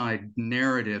genocide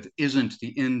narrative isn't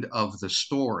the end of the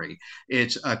story.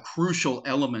 It's a crucial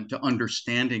element to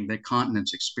understanding the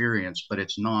continent's experience, but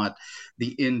it's not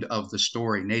the end of the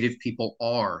story. Native people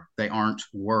they aren't,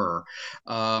 were.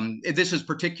 This is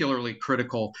particularly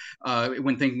critical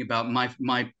when thinking about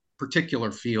my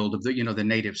particular field of the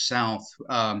Native South,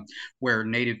 where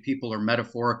Native people are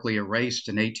metaphorically erased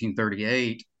in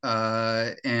 1838.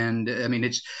 And I mean,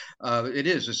 it's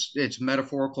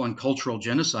metaphorical and cultural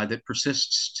genocide that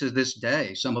persists to this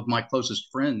day. Some of my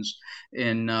closest friends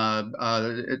Native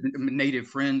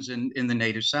friends in the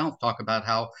Native South talk about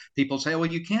how people say,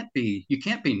 well, you can't be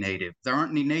Native. There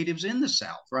aren't any natives in the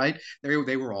South, right?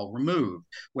 They were all removed.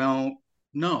 Well,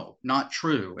 No, not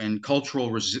true. And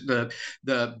the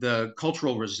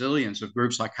cultural resilience of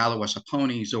groups like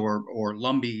Halawasaponis or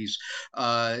Lumbees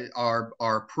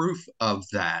are proof of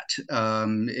that.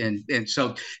 And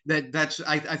so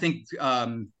I think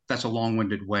that's a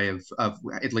long-winded way of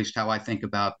at least how I think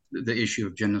about the issue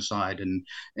of genocide and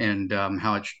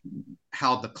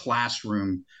how the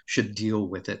classroom should deal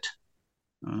with it.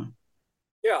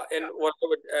 Yeah, and what I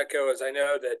would echo is I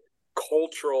know that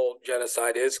cultural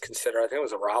genocide is considered. I think it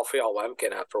was a Raphael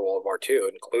Lemkin after World War II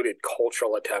included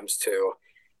cultural attempts to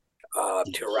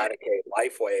eradicate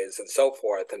lifeways and so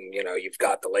forth. And you've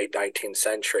got the late 19th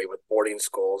century with boarding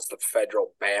schools, the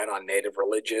federal ban on native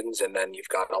religions, and then you've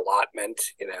got allotment,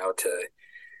 and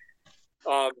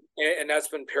that's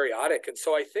been periodic. And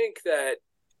so I think that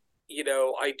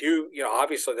I do,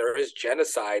 obviously there is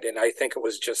genocide, and I think it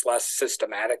was just less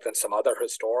systematic than some other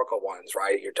historical ones,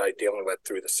 right? You're dealing with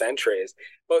through the centuries.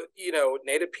 But,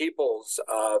 Native peoples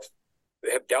have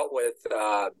dealt with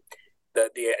the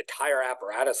entire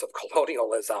apparatus of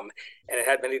colonialism, and it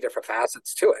had many different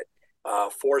facets to it.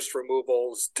 Forced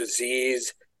removals,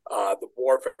 disease, the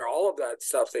warfare, all of that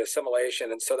stuff, the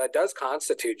assimilation. And so that does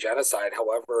constitute genocide,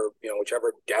 however,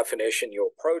 whichever definition you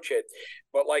approach it.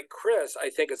 But like Chris, I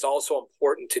think it's also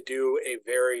important to do a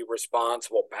very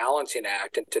responsible balancing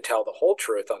act and to tell the whole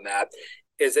truth on that.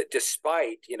 Is that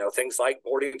despite, things like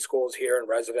boarding schools here and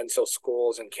residential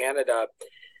schools in Canada,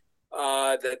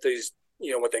 that these,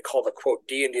 what they call the quote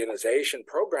de-Indianization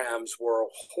programs were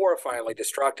horrifyingly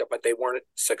destructive, but they weren't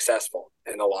successful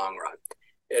in the long run.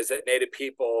 Is that Native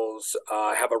peoples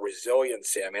have a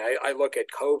resiliency. I mean, I look at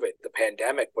COVID, the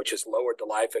pandemic, which has lowered the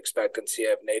life expectancy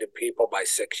of Native people by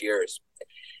 6 years.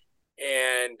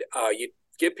 And you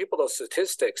give people those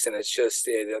statistics, and it's just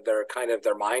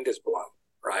their mind is blown,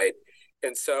 right?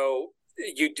 And so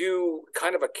you do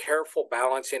kind of a careful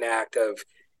balancing act of,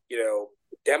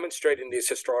 demonstrating these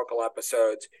historical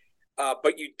episodes,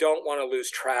 but you don't want to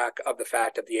lose track of the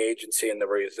fact of the agency and the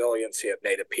resiliency of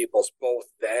Native peoples, both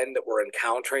then that we're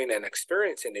encountering and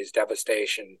experiencing these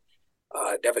devastating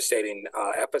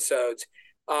episodes.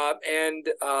 My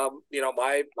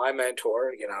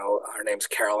mentor, her name's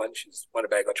Carolyn. She's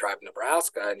Winnebago tribe,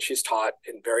 Nebraska, and she's taught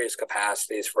in various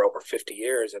capacities for over 50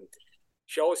 years. And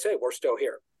she always say, we're still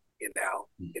here, when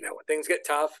things get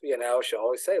tough, she'll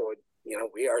always say, well,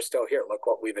 we are still here. Look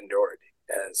what we've endured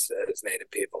as Native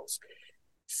peoples.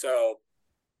 So,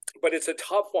 but it's a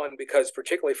tough one because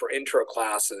particularly for intro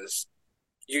classes,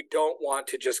 you don't want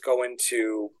to just go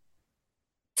into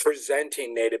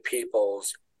presenting Native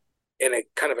peoples in a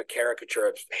kind of a caricature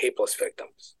of hapeless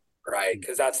victims, right?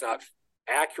 Because that's not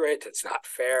accurate. It's not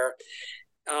fair.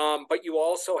 But you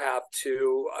also have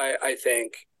to, I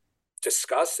think,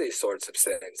 discuss these sorts of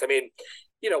things. I mean,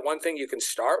 one thing you can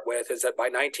start with is that by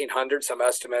 1900, some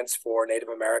estimates for Native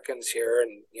Americans here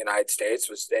in the United States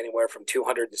was anywhere from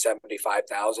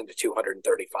 275,000 to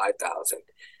 235,000.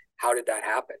 How did that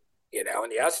happen? And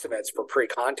the estimates for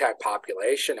pre-contact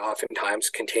population oftentimes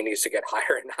continues to get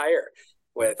higher and higher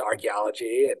with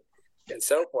archaeology and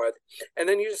so forth. And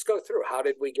then you just go through, how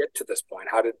did we get to this point?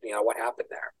 How did, what happened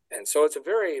there? And so it's a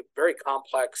very, very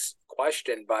complex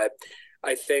question, but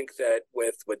I think that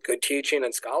with good teaching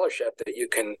and scholarship that you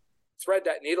can thread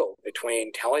that needle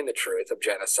between telling the truth of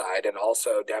genocide and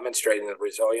also demonstrating the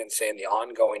resiliency and the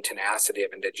ongoing tenacity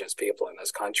of Indigenous people in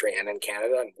this country and in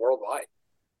Canada and worldwide.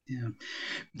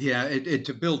 Yeah.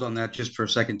 To build on that just for a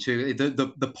second too,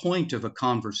 the point of a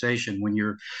conversation when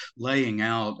you're laying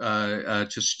out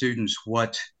to students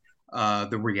what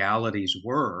the realities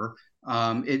were.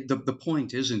 The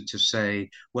point isn't to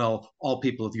say, well, all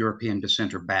people of European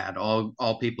descent are bad.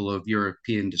 All people of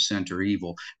European descent are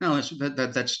evil. No,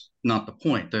 that's not the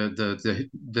point.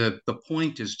 The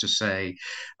point is to say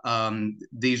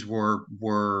these were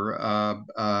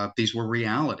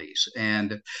realities,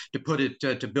 and to put it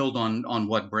to build on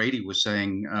what Brady was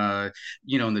saying.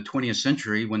 In the 20th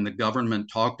century, when the government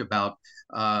talked about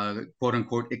quote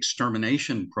unquote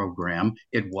extermination program,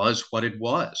 it was what it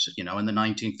was, in the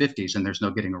 1950s, and there's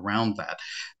no getting around that.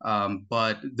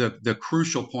 But the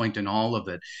crucial point in all of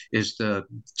it is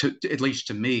at least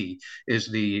to me, is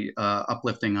the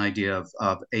uplifting idea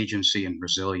of agency and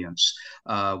resilience,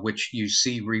 which you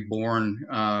see reborn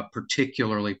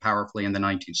particularly powerfully in the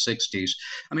 1960s.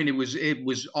 I mean, it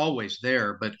was always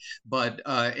there, but the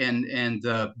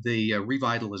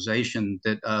revitalization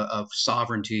of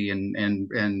sovereignty and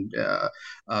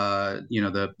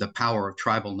the power of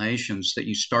tribal nations that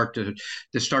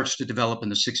starts to develop in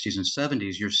the 60s and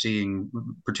 70s, you're seeing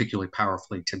particularly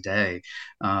powerfully today,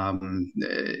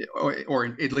 or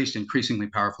at least increasingly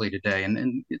powerfully today,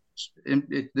 and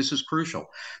this is crucial.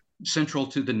 central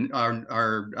to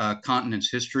our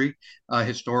continent's history,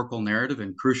 historical narrative,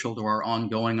 and crucial to our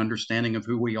ongoing understanding of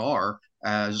who we are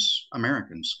as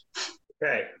Americans.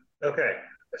 Okay.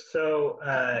 So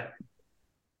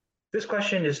this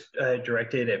question is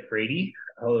directed at Brady.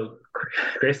 Oh,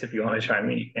 Chris, if you want to chime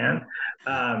in, you can.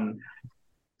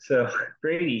 So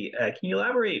Brady, can you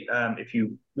elaborate, if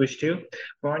you wish to,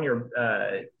 more on your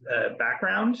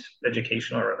background,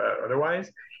 educational or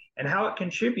otherwise, and how it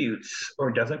contributes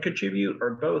or doesn't contribute,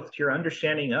 or both, to your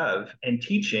understanding of and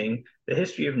teaching the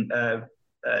history of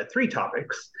three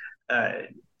topics: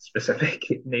 specific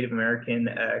Native American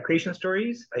creation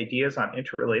stories, ideas on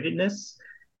interrelatedness,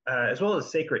 as well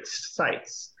as sacred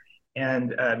sites,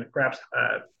 and perhaps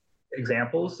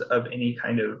examples of any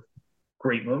kind of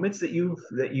great moments that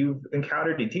you've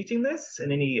encountered in teaching this,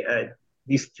 and any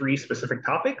these three specific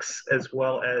topics, as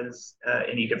well as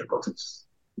any difficulties.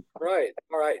 Right.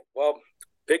 All right. Well,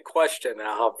 big question. And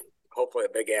I'll have hopefully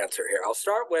a big answer here. I'll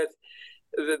start with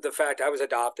the fact I was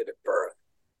adopted at birth.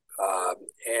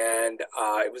 And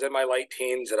it was in my late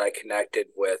teens that I connected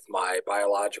with my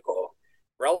biological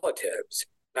relatives.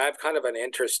 And I have kind of an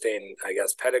interesting, I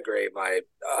guess, pedigree.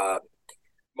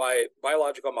 My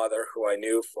biological mother, who I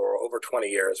knew for over 20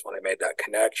 years when I made that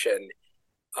connection,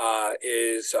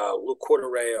 is Lac Courte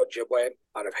Oreilles Ojibwe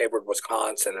out of Hayward,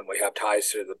 Wisconsin, and we have ties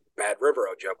to the Bad River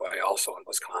Ojibwe, also in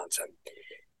Wisconsin.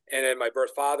 And then my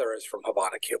birth father is from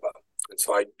Havana, Cuba. And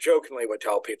so I jokingly would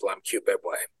tell people I'm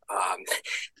Cubibwe.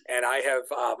 And I have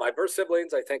my birth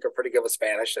siblings, I think, are pretty good with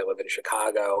Spanish. They live in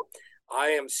Chicago. I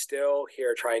am still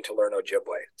here trying to learn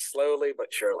Ojibwe, slowly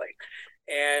but surely.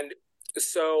 And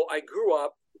so I grew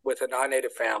up with a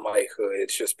non-native family who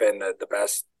it's just been the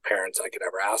best parents I could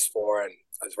ever ask for. And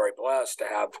I was very blessed to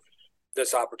have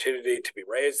this opportunity to be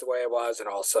raised the way I was, and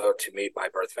also to meet my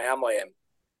birth family. And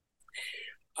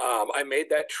I made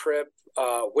that trip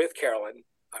with Carolyn,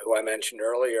 who I mentioned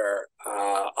earlier,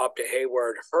 up to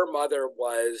Hayward. Her mother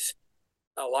was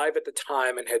alive at the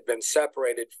time and had been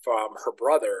separated from her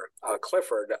brother,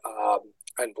 Clifford,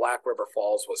 in Black River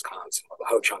Falls, Wisconsin, where the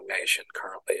Ho-Chunk Nation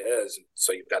currently is.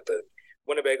 So you've got the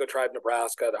Winnebago tribe,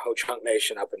 Nebraska, the Ho-Chunk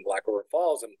Nation up in Black River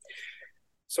Falls. And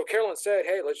so Carolyn said,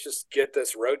 hey, let's just get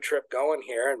this road trip going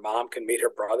here, and Mom can meet her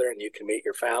brother and you can meet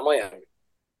your family.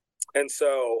 And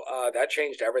so that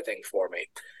changed everything for me.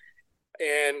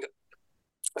 And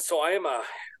so I am a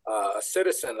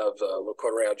citizen of the Lac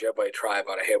Courte Oreilles Ojibwe tribe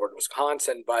out of Hayward,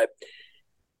 Wisconsin, but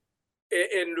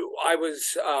I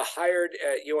was hired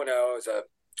at UNO as a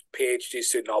PhD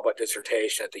student, all but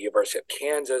dissertation, at the University of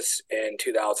Kansas in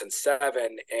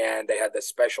 2007. And they had this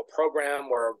special program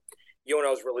where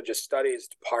UNO's Religious Studies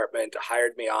department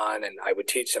hired me on, and I would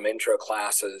teach some intro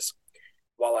classes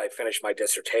while I finished my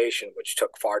dissertation, which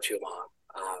took far too long.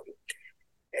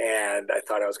 And I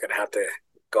thought I was going to have to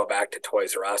go back to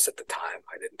Toys R Us at the time.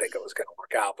 I didn't think it was going to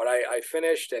work out, but I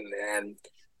finished, and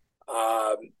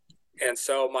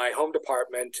so my home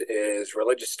department is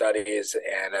Religious Studies,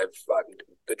 and I'm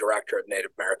the director of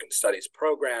Native American Studies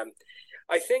program.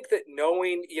 I think that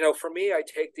knowing, for me, I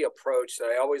take the approach that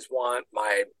I always want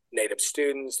my Native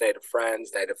students, Native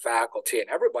friends, Native faculty, and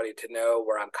everybody to know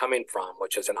where I'm coming from,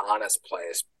 which is an honest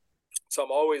place. So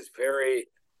I'm always very,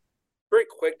 very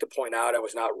quick to point out I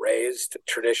was not raised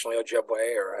traditionally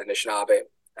Ojibwe or Anishinaabe,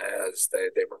 as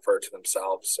they refer to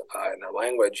themselves in their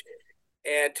language.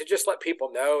 And to just let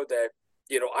people know that,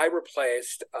 I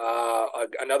replaced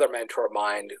another mentor of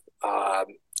mine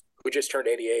who just turned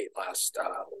 88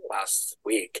 last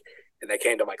week. And they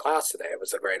came to my class today. It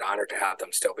was a great honor to have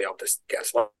them still be able to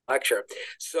guest lecture.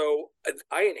 So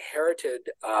I inherited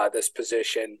this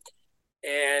position.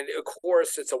 And of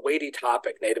course, it's a weighty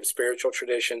topic, Native spiritual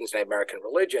traditions, Native American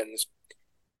religions.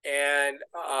 And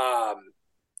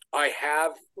I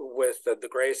have, with the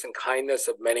grace and kindness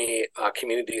of many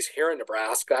communities here in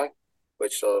Nebraska,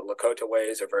 which the Lakota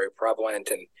ways are very prevalent.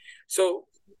 And so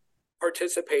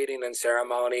participating in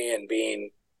ceremony and being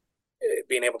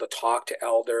able to talk to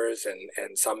elders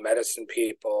and some medicine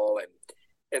people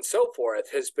and so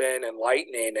forth has been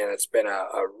enlightening, and it's been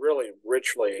a really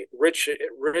rich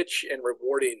and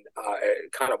rewarding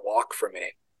kind of walk for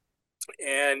me.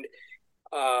 And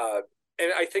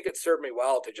I think it served me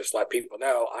well to just let people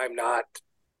know I'm not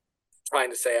trying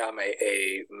to say I'm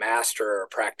a master or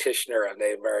practitioner of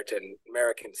Native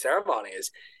American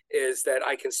ceremonies, is that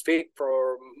I can speak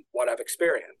for what I've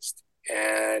experienced.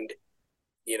 And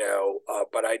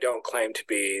but I don't claim to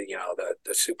be,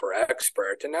 the super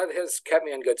expert. And that has kept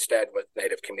me in good stead with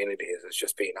Native communities, is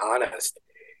just being honest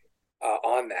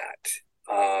on that.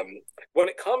 When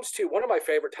it comes to, one of my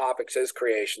favorite topics is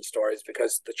creation stories,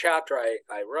 because the chapter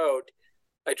I wrote,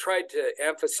 I tried to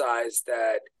emphasize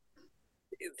that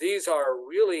these are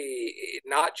really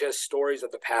not just stories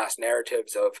of the past,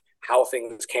 narratives of how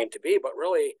things came to be, but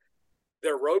really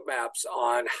they're roadmaps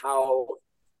on how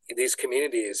these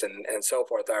communities and so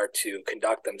forth are to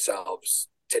conduct themselves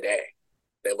today.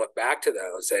 They look back to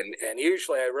those. And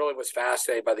usually I really was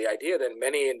fascinated by the idea that in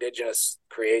many indigenous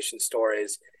creation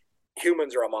stories,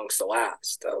 humans are amongst the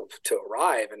last to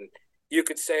arrive. And you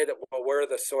could say that, well, we're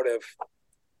the sort of,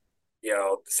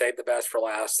 save the best for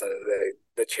last,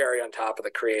 the cherry on top of the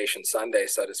creation sundae,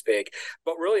 so to speak.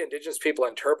 But really, indigenous people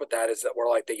interpret that as that we're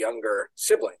like the younger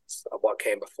siblings of what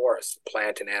came before us,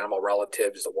 plant and animal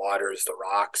relatives, the waters, the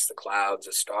rocks, the clouds,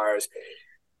 the stars.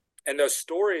 And those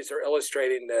stories are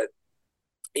illustrating that,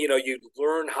 you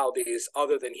learn how these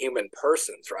other than human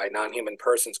persons, right, non-human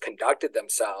persons conducted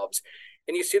themselves.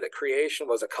 And you see that creation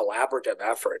was a collaborative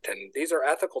effort. And these are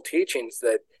ethical teachings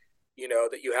that,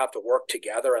 that you have to work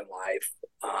together in life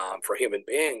for human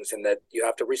beings, and that you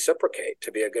have to reciprocate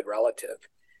to be a good relative.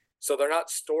 So they're not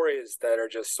stories that are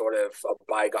just sort of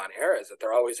bygone eras, that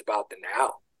they're always about the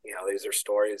now. These are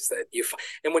stories that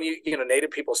and when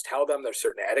Native peoples tell them, there's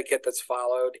certain etiquette that's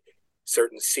followed,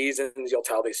 certain seasons you'll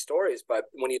tell these stories. But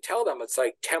when you tell them, it's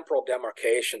like temporal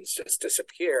demarcations just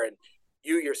disappear, and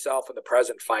you yourself in the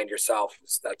present find yourself.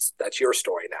 That's your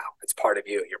story now. It's part of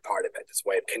you. You're part of it. It's a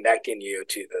way of connecting you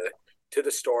to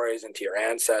the stories and to your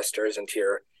ancestors and to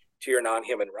your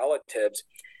non-human relatives.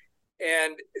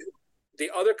 And the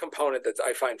other component that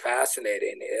I find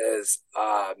fascinating is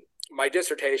my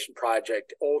dissertation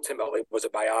project ultimately was a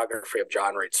biography of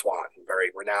John Reed Swan,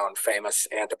 very renowned, famous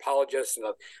anthropologist, and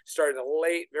started in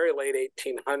the very late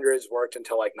 1800s, worked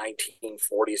until like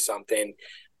 1940 something.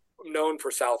 Known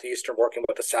for working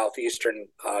with the southeastern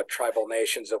tribal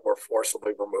nations that were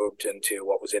forcibly removed into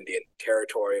what was Indian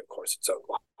territory. Of course, it's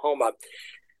Oklahoma.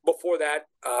 Before that,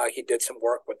 he did some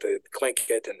work with the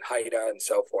Tlingit and Haida and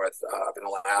so forth in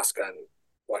Alaska and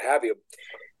what have you.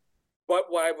 But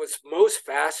what I was most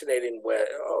fascinated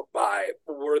by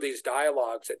were these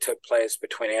dialogues that took place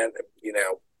between,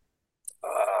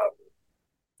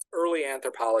 early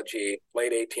anthropology,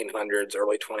 late 1800s,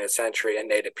 early 20th century, and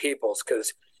Native peoples,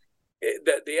 because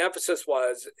the emphasis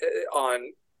was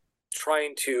on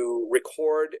trying to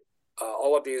record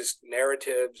all of these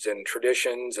narratives and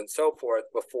traditions and so forth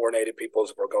before Native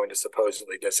peoples were going to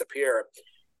supposedly disappear,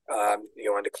 and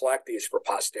to collect these for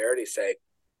posterity's sake.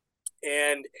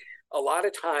 And a lot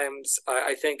of times,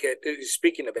 I think,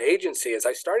 speaking of agency, as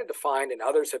I started to find, and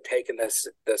others have taken this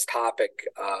topic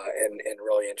in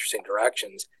really interesting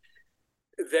directions,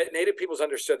 that Native peoples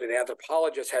understood that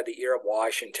anthropologists had the ear of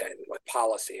Washington with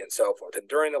policy and so forth. And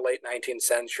during the late 19th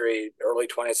century, early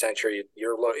 20th century,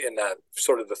 you're in the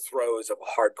sort of the throes of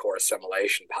a hardcore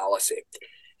assimilation policy.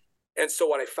 And so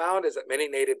what I found is that many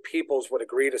Native peoples would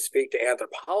agree to speak to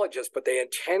anthropologists, but they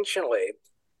intentionally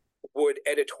would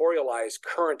editorialize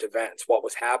current events, what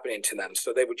was happening to them.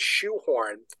 So they would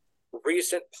shoehorn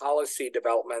recent policy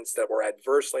developments that were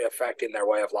adversely affecting their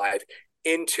way of life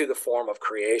into the form of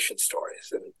creation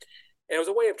stories. And it was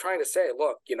a way of trying to say,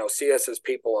 look, see us as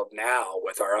people of now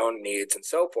with our own needs and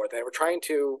so forth. And they were trying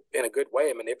to, in a good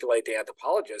way, manipulate the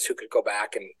anthropologists who could go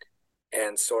back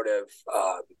and sort of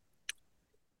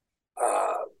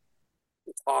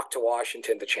talk to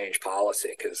Washington to change policy,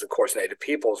 because of course Native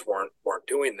peoples weren't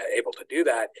able to do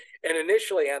that. And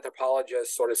initially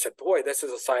anthropologists sort of said, boy, this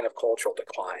is a sign of cultural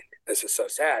decline. This is so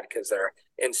sad, because they're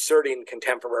inserting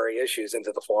contemporary issues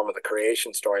into the form of the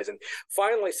creation stories. And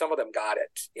finally some of them got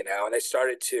it, and they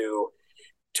started to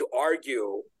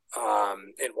argue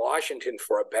in Washington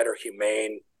for a better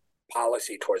humane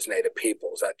policy towards Native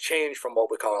peoples, that change from what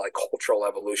we call like cultural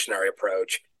evolutionary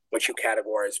approach, which you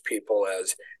categorize people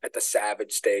as at the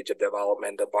savage stage of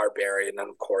development, the barbarian, and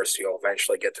of course you'll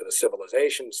eventually get to the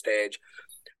civilization stage.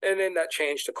 And then that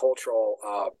change to cultural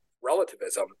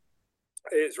relativism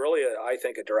is really, I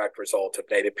think, a direct result of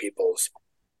Native peoples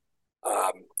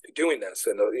doing this.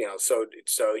 And,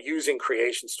 so using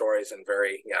creation stories in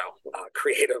very,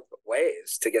 creative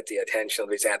ways to get the attention of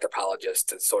these anthropologists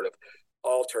to sort of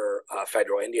alter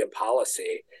federal Indian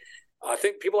policy. I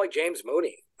think people like James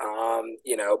Mooney,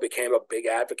 became a big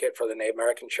advocate for the Native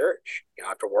American Church,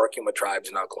 after working with tribes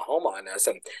in Oklahoma on this.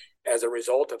 And as a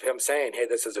result of him saying, hey,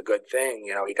 this is a good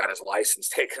thing, he got his license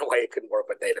taken away. He couldn't work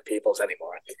with Native peoples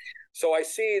anymore. So I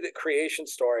see that creation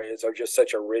stories are just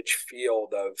such a rich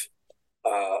field of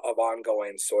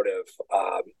ongoing sort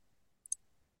of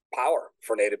power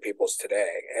for Native peoples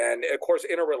today. And of course,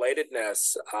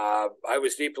 interrelatedness, I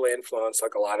was deeply influenced,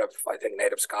 like a lot of, I think,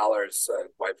 Native scholars,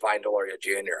 by Vine Deloria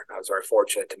Jr. I was very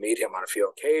fortunate to meet him on a few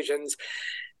occasions.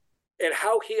 And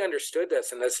how he understood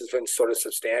this, and this has been sort of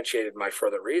substantiated in my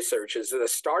further research, is that the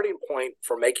starting point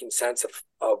for making sense of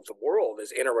the world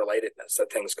is interrelatedness,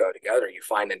 that things go together. You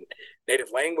find in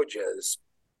native languages,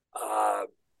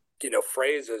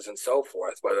 phrases and so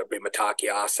forth, whether it be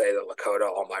Matakiase, the Lakota,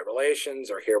 all my relations,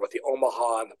 or here with the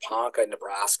Omaha and the Ponca in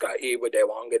Nebraska, Iwade,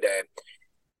 Wangade,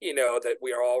 that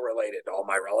we are all related, all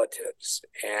my relatives.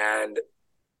 And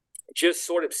just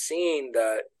sort of seeing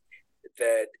that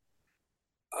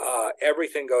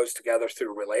everything goes together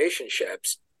through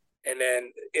relationships. And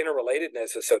then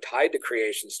interrelatedness is so tied to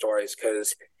creation stories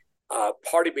because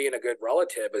part of being a good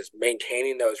relative is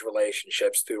maintaining those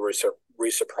relationships through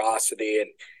reciprocity.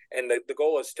 And the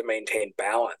goal is to maintain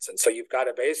balance. And so you've got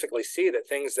to basically see that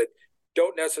things that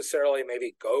don't necessarily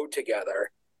maybe go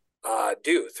together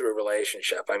do through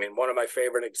relationship. I mean, one of my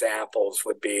favorite examples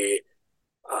would be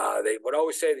they would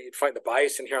always say that you'd find the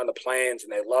bison here on the plains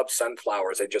and they love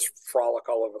sunflowers. They just frolic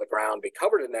all over the ground, be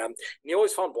covered in them. And you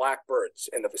always found blackbirds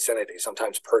in the vicinity,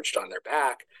 sometimes perched on their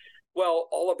back. Well,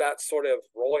 all of that sort of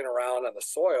rolling around on the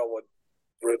soil would,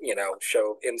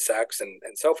 show insects and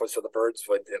so forth. So the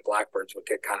blackbirds would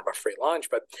get kind of a free lunch.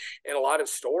 But in a lot of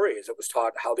stories, it was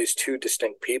taught how these two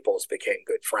distinct peoples became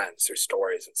good friends through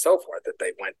stories and so forth, that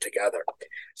they went together.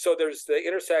 So there's the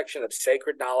intersection of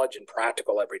sacred knowledge and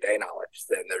practical everyday knowledge.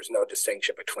 Then there's no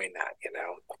distinction between that,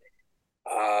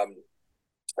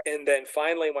 And then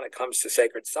finally, when it comes to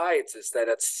sacred sites, is that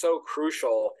it's so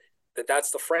crucial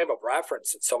that's the frame of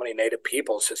reference that so many Native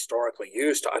peoples historically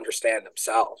use to understand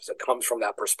themselves. It comes from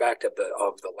that perspective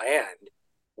of the land,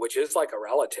 which is like a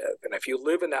relative. And if you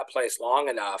live in that place long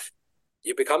enough,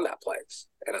 you become that place,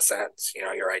 in a sense,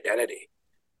 your identity.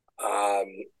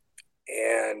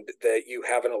 And that you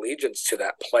have an allegiance to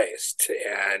that place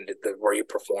where you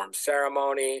perform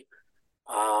ceremony.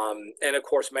 And of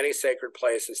course, many sacred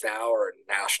places now are in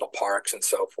national parks and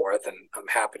so forth. And I'm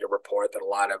happy to report that a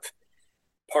lot of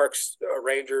parks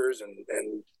rangers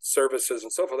and services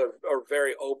and so forth are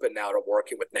very open now to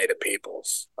working with Native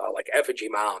peoples. Like Effigy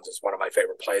Mounds is one of my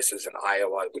favorite places in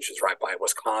Iowa, which is right by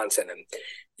Wisconsin. And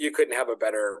you couldn't have a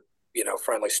better,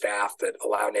 friendly staff that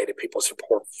allow Native peoples to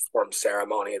perform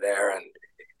ceremony there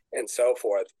and so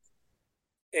forth.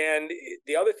 And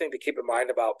the other thing to keep in mind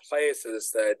about place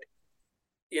is that,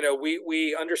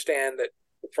 we understand that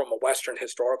from a Western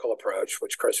historical approach,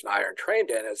 which Chris and I are trained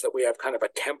in, is that we have kind of a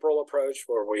temporal approach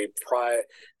where we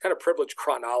kind of privilege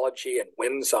chronology and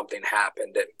when something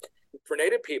happened. And for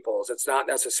Native peoples, it's not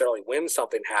necessarily when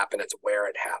something happened, it's where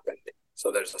it happened.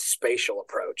 So there's a spatial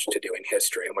approach to doing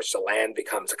history in which the land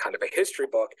becomes a kind of a history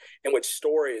book in which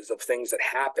stories of things that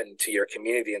happened to your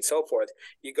community and so forth,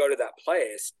 you go to that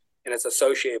place and it's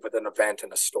associated with an event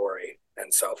and a story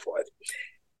and so forth.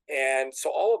 And so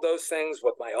all of those things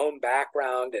with my own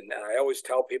background, and I always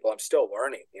tell people I'm still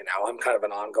learning, I'm kind of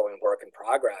an ongoing work in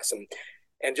progress.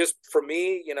 And just for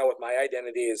me, with my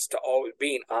identity is to always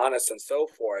being honest and so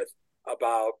forth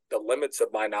about the limits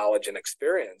of my knowledge and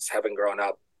experience, having grown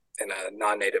up in a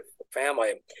non-Native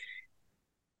family,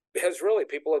 because really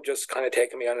people have just kind of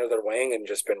taken me under their wing and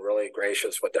just been really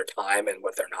gracious with their time and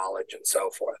with their knowledge and so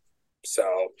forth.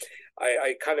 So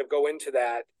I kind of go into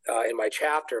that in my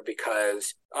chapter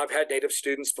because I've had Native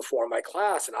students before my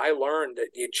class, and I learned that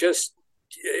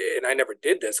and I never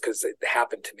did this because it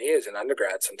happened to me as an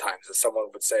undergrad sometimes, that someone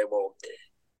would say, well,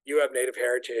 you have Native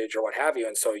heritage or what have you,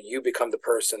 and so you become the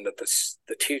person that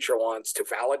the teacher wants to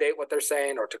validate what they're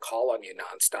saying or to call on you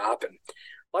nonstop. And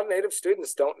a lot of Native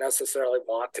students don't necessarily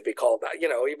want to be called that,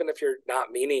 even if you're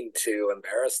not meaning to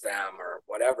embarrass them or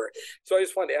whatever. So I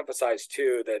just wanted to emphasize,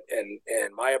 too, that in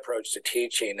my approach to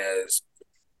teaching is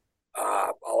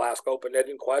I'll ask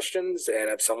open-ended questions, and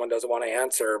if someone doesn't want to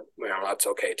answer, that's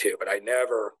okay, too. But I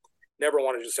never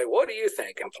want to just say, what do you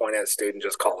think? And point at a student,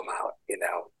 just call them out,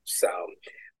 So,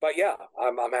 but yeah,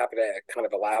 I'm happy to kind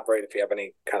of elaborate if you have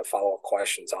any kind of follow-up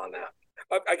questions on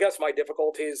that. I guess my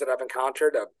difficulties that I've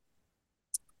encountered,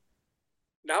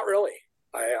 not really.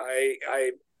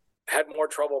 I had more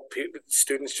trouble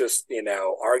students just,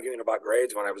 arguing about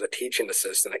grades when I was a teaching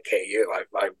assistant at KU.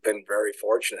 I've been very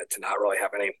fortunate to not really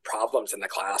have any problems in the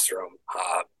classroom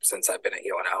since I've been at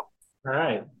UNO. All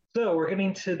right. So we're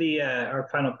getting to our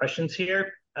final questions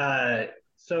here.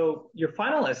 So your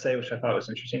final essay, which I thought was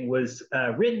interesting, was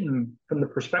written from the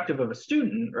perspective of a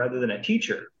student rather than a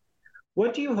teacher.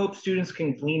 What do you hope students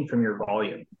can glean from your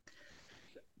volume?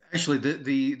 Actually,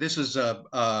 this is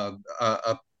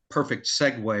a perfect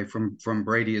segue from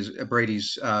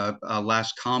Brady's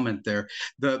last comment there.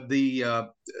 The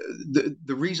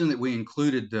reason that we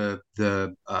included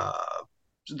the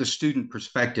the student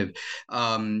perspective.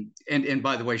 And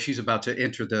by the way, she's about to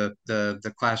enter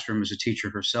the classroom as a teacher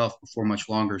herself before much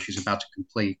longer. She's about to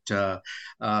complete her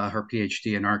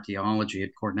PhD in archaeology at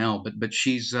Cornell. But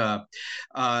she's her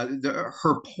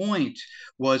point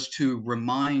was to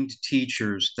remind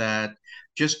teachers that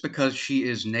just because she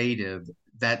is Native,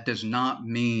 that does not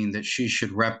mean that she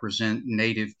should represent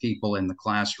Native people in the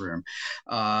classroom.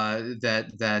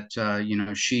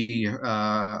 She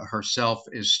herself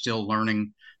is still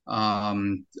learning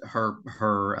her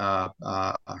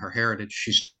heritage.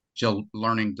 She's still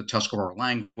learning the Tuscarora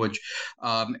language,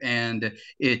 and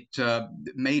it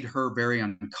made her very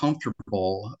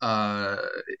uncomfortable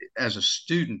as a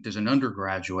student, as an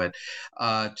undergraduate,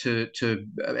 to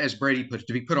as Brady put it,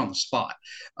 to be put on the spot,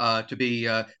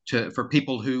 for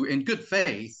people who, in good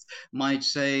faith, might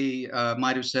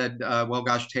have said, "Well,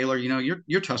 gosh, Taylor,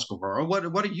 you're Tuscarora.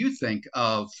 What do you think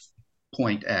of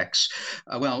point X?"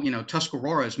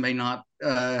 Tuscaroras may not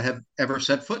have ever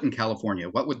set foot in California.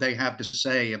 What would they have to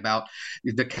say about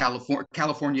the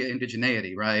California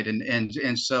indigeneity, right?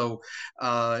 And so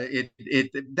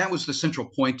that was the central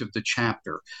point of the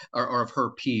chapter, or of her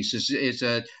piece, is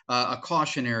a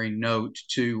cautionary note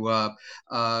to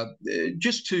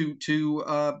just to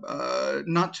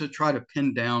not to try to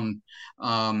pin down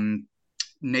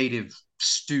Native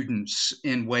students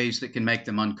in ways that can make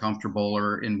them uncomfortable,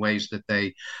 or in ways that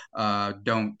they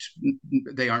aren't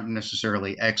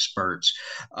necessarily experts.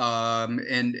 I'll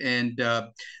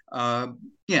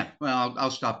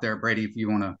stop there. Brady, if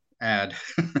you want to add.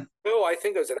 No, I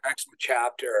think it was an excellent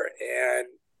chapter, and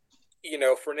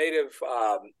for Native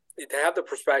to have the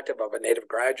perspective of a Native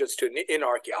graduate student in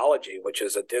archaeology, which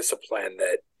is a discipline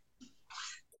that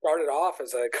started off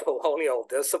as a colonial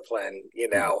discipline,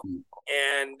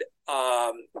 and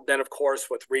then, of course,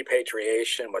 with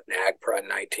repatriation with NAGPRA in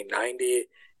 1990,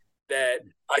 that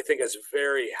I think is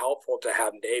very helpful to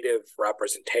have Native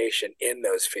representation in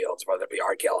those fields, whether it be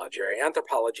archaeology or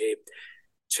anthropology,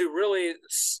 to really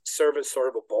serve as sort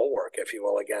of a bulwark, if you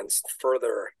will, against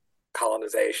further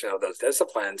colonization of those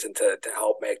disciplines, and to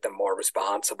help make them more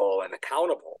responsible and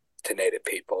accountable to Native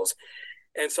peoples.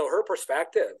 And so her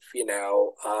perspective,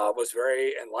 was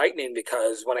very enlightening,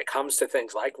 because when it comes to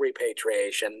things like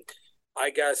repatriation, I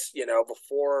guess,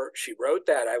 before she wrote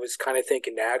that, I was kind of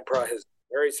thinking NAGPRA is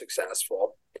very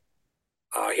successful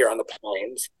here on the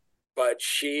plains, but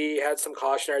she had some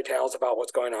cautionary tales about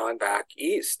what's going on back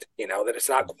east, that it's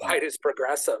not quite as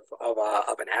progressive of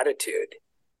an attitude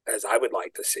as I would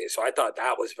like to see. So I thought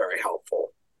that was very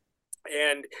helpful.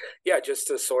 And just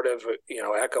to sort of,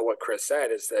 echo what Chris said,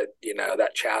 is that,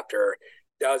 that chapter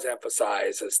does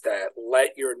emphasize is that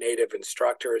let your Native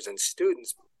instructors and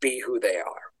students be who they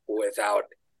are, without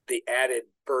the added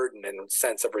burden and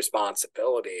sense of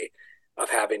responsibility of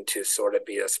having to sort of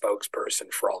be a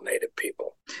spokesperson for all Native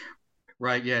people.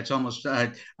 Right. Yeah. It's almost,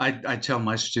 I tell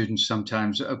my students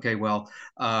sometimes, okay, well,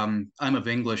 I'm of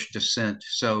English descent.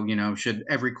 So, should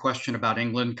every question about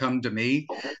England come to me?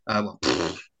 What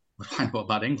do I know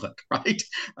about England, right?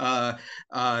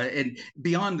 And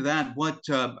beyond that, what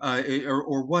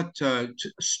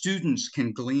students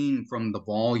can glean from the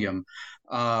volume,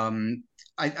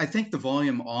 I think the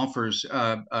volume offers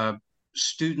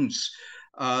students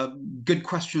good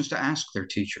questions to ask their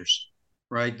teachers.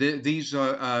 Right. These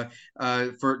are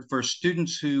for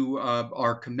students who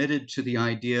are committed to the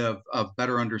idea of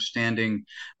better understanding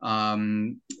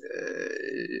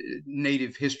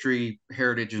Native history,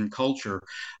 heritage, and culture.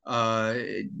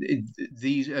 The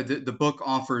book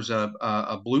offers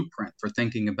a blueprint for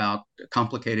thinking about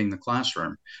complicating the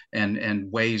classroom,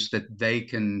 and ways that they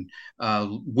can,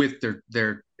 with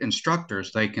their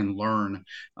instructors, they can learn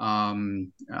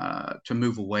to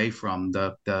move away from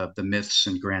the myths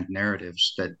and grand narratives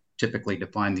that typically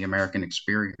define the American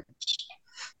experience.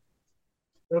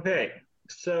 Okay,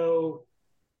 so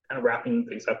kind of wrapping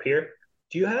things up here,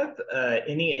 do you have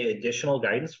any additional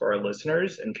guidance for our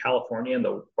listeners in California and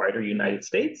the wider United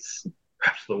States,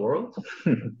 perhaps the world?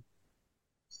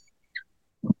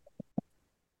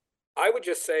 I would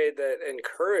just say that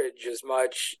encourage as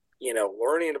much,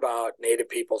 learning about Native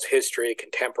people's history,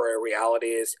 contemporary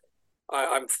realities.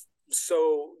 I'm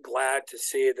so glad to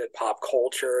see that pop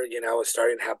culture, is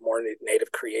starting to have more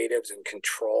Native creatives in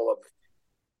control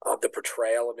of the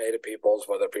portrayal of Native peoples,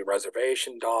 whether it be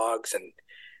reservation dogs and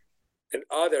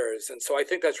others. And so I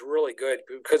think that's really good,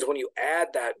 because when you add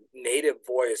that Native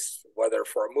voice, whether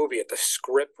for a movie at the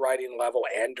script writing level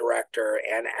and director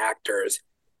and actors,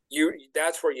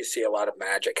 that's where you see a lot of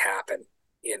magic happen,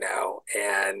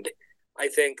 and I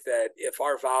think that if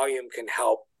our volume can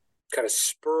help kind of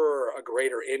spur a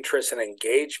greater interest and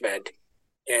engagement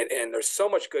And there's so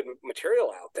much good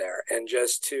material out there, and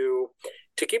just to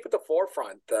keep at the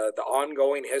forefront the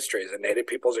ongoing histories that Native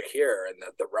peoples are here, and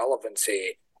the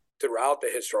relevancy throughout the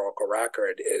historical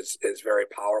record is very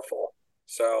powerful.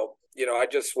 So, I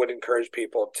just would encourage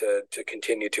people to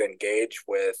continue to engage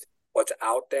with what's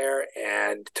out there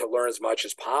and to learn as much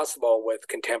as possible with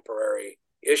contemporary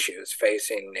issues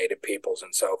facing Native peoples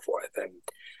and so forth. And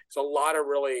there's a lot of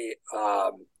really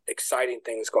exciting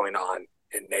things going on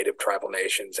in Native tribal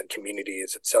nations and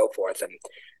communities and so forth. And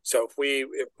so if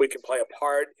we can play a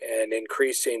part in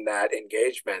increasing that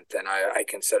engagement, then I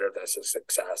consider this a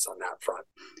success on that front.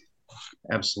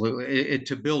 Absolutely.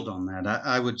 To build on that,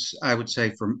 I would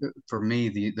say for me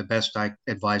the best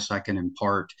advice I can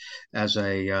impart as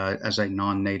a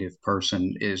non-Native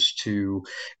person is to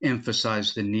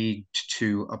emphasize the need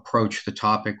to approach the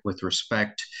topic with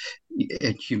respect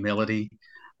and humility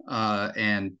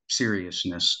and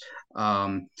seriousness.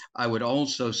 I would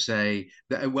also say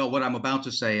that, what I'm about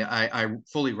to say, I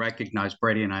fully recognize,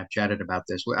 Brady and I have chatted about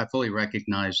this. I fully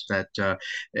recognize that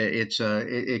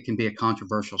it can be a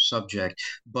controversial subject,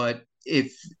 but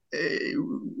if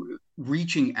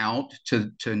reaching out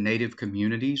to Native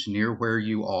communities near where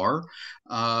you are,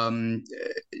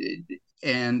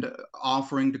 and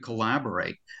offering to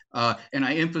collaborate. And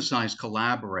I emphasize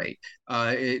collaborate.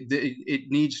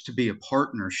 It needs to be a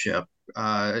partnership.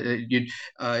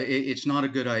 It's not a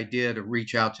good idea to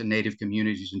reach out to Native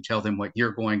communities and tell them what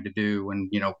you're going to do,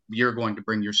 and you're going to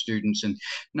bring your students. And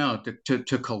no,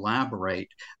 to collaborate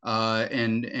but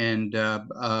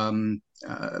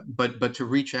to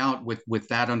reach out with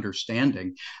that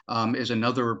understanding is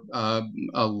another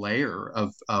a layer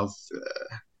of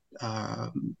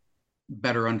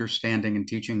better understanding and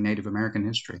teaching Native American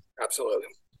history. Absolutely.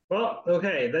 Well,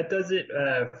 okay, that does it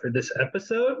for this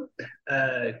episode.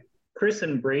 Chris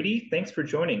and Brady, thanks for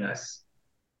joining us.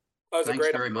 Thanks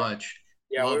very much.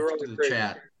 Yeah, Loved we really the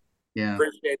chat. Yeah,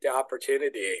 appreciate the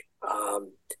opportunity.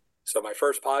 So my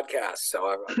first podcast,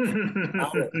 so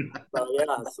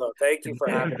so thank you for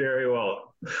having me. Very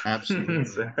well.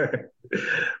 Absolutely.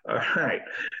 All right.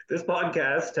 This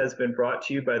podcast has been brought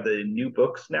to you by the New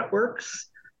Books Network's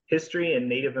History and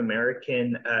Native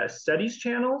American Studies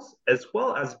channels, as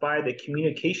well as by the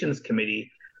Communications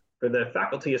Committee for the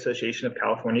Faculty Association of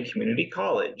California Community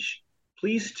College.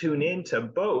 Please tune in to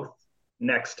both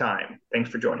next time. Thanks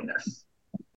for joining us.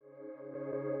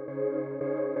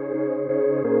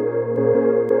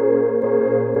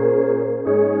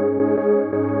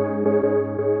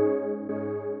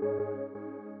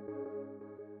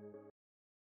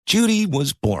 Judy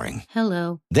was boring.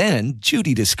 Hello. Then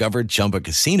Judy discovered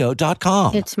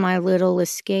ChumbaCasino.com. It's my little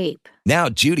escape. Now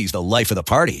Judy's the life of the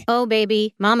party. Oh,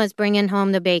 baby, mama's bringing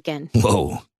home the bacon.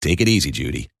 Whoa, take it easy,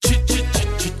 Judy.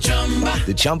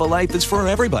 The Chumba life is for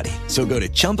everybody. So go to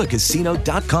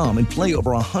ChumbaCasino.com and play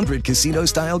over 100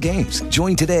 casino-style games.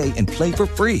 Join today and play for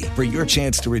free for your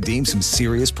chance to redeem some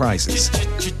serious prizes.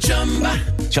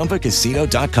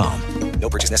 ChumbaCasino.com. No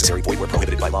purchase necessary. Void where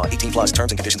prohibited by law. 18+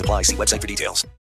 terms and conditions apply. See website for details.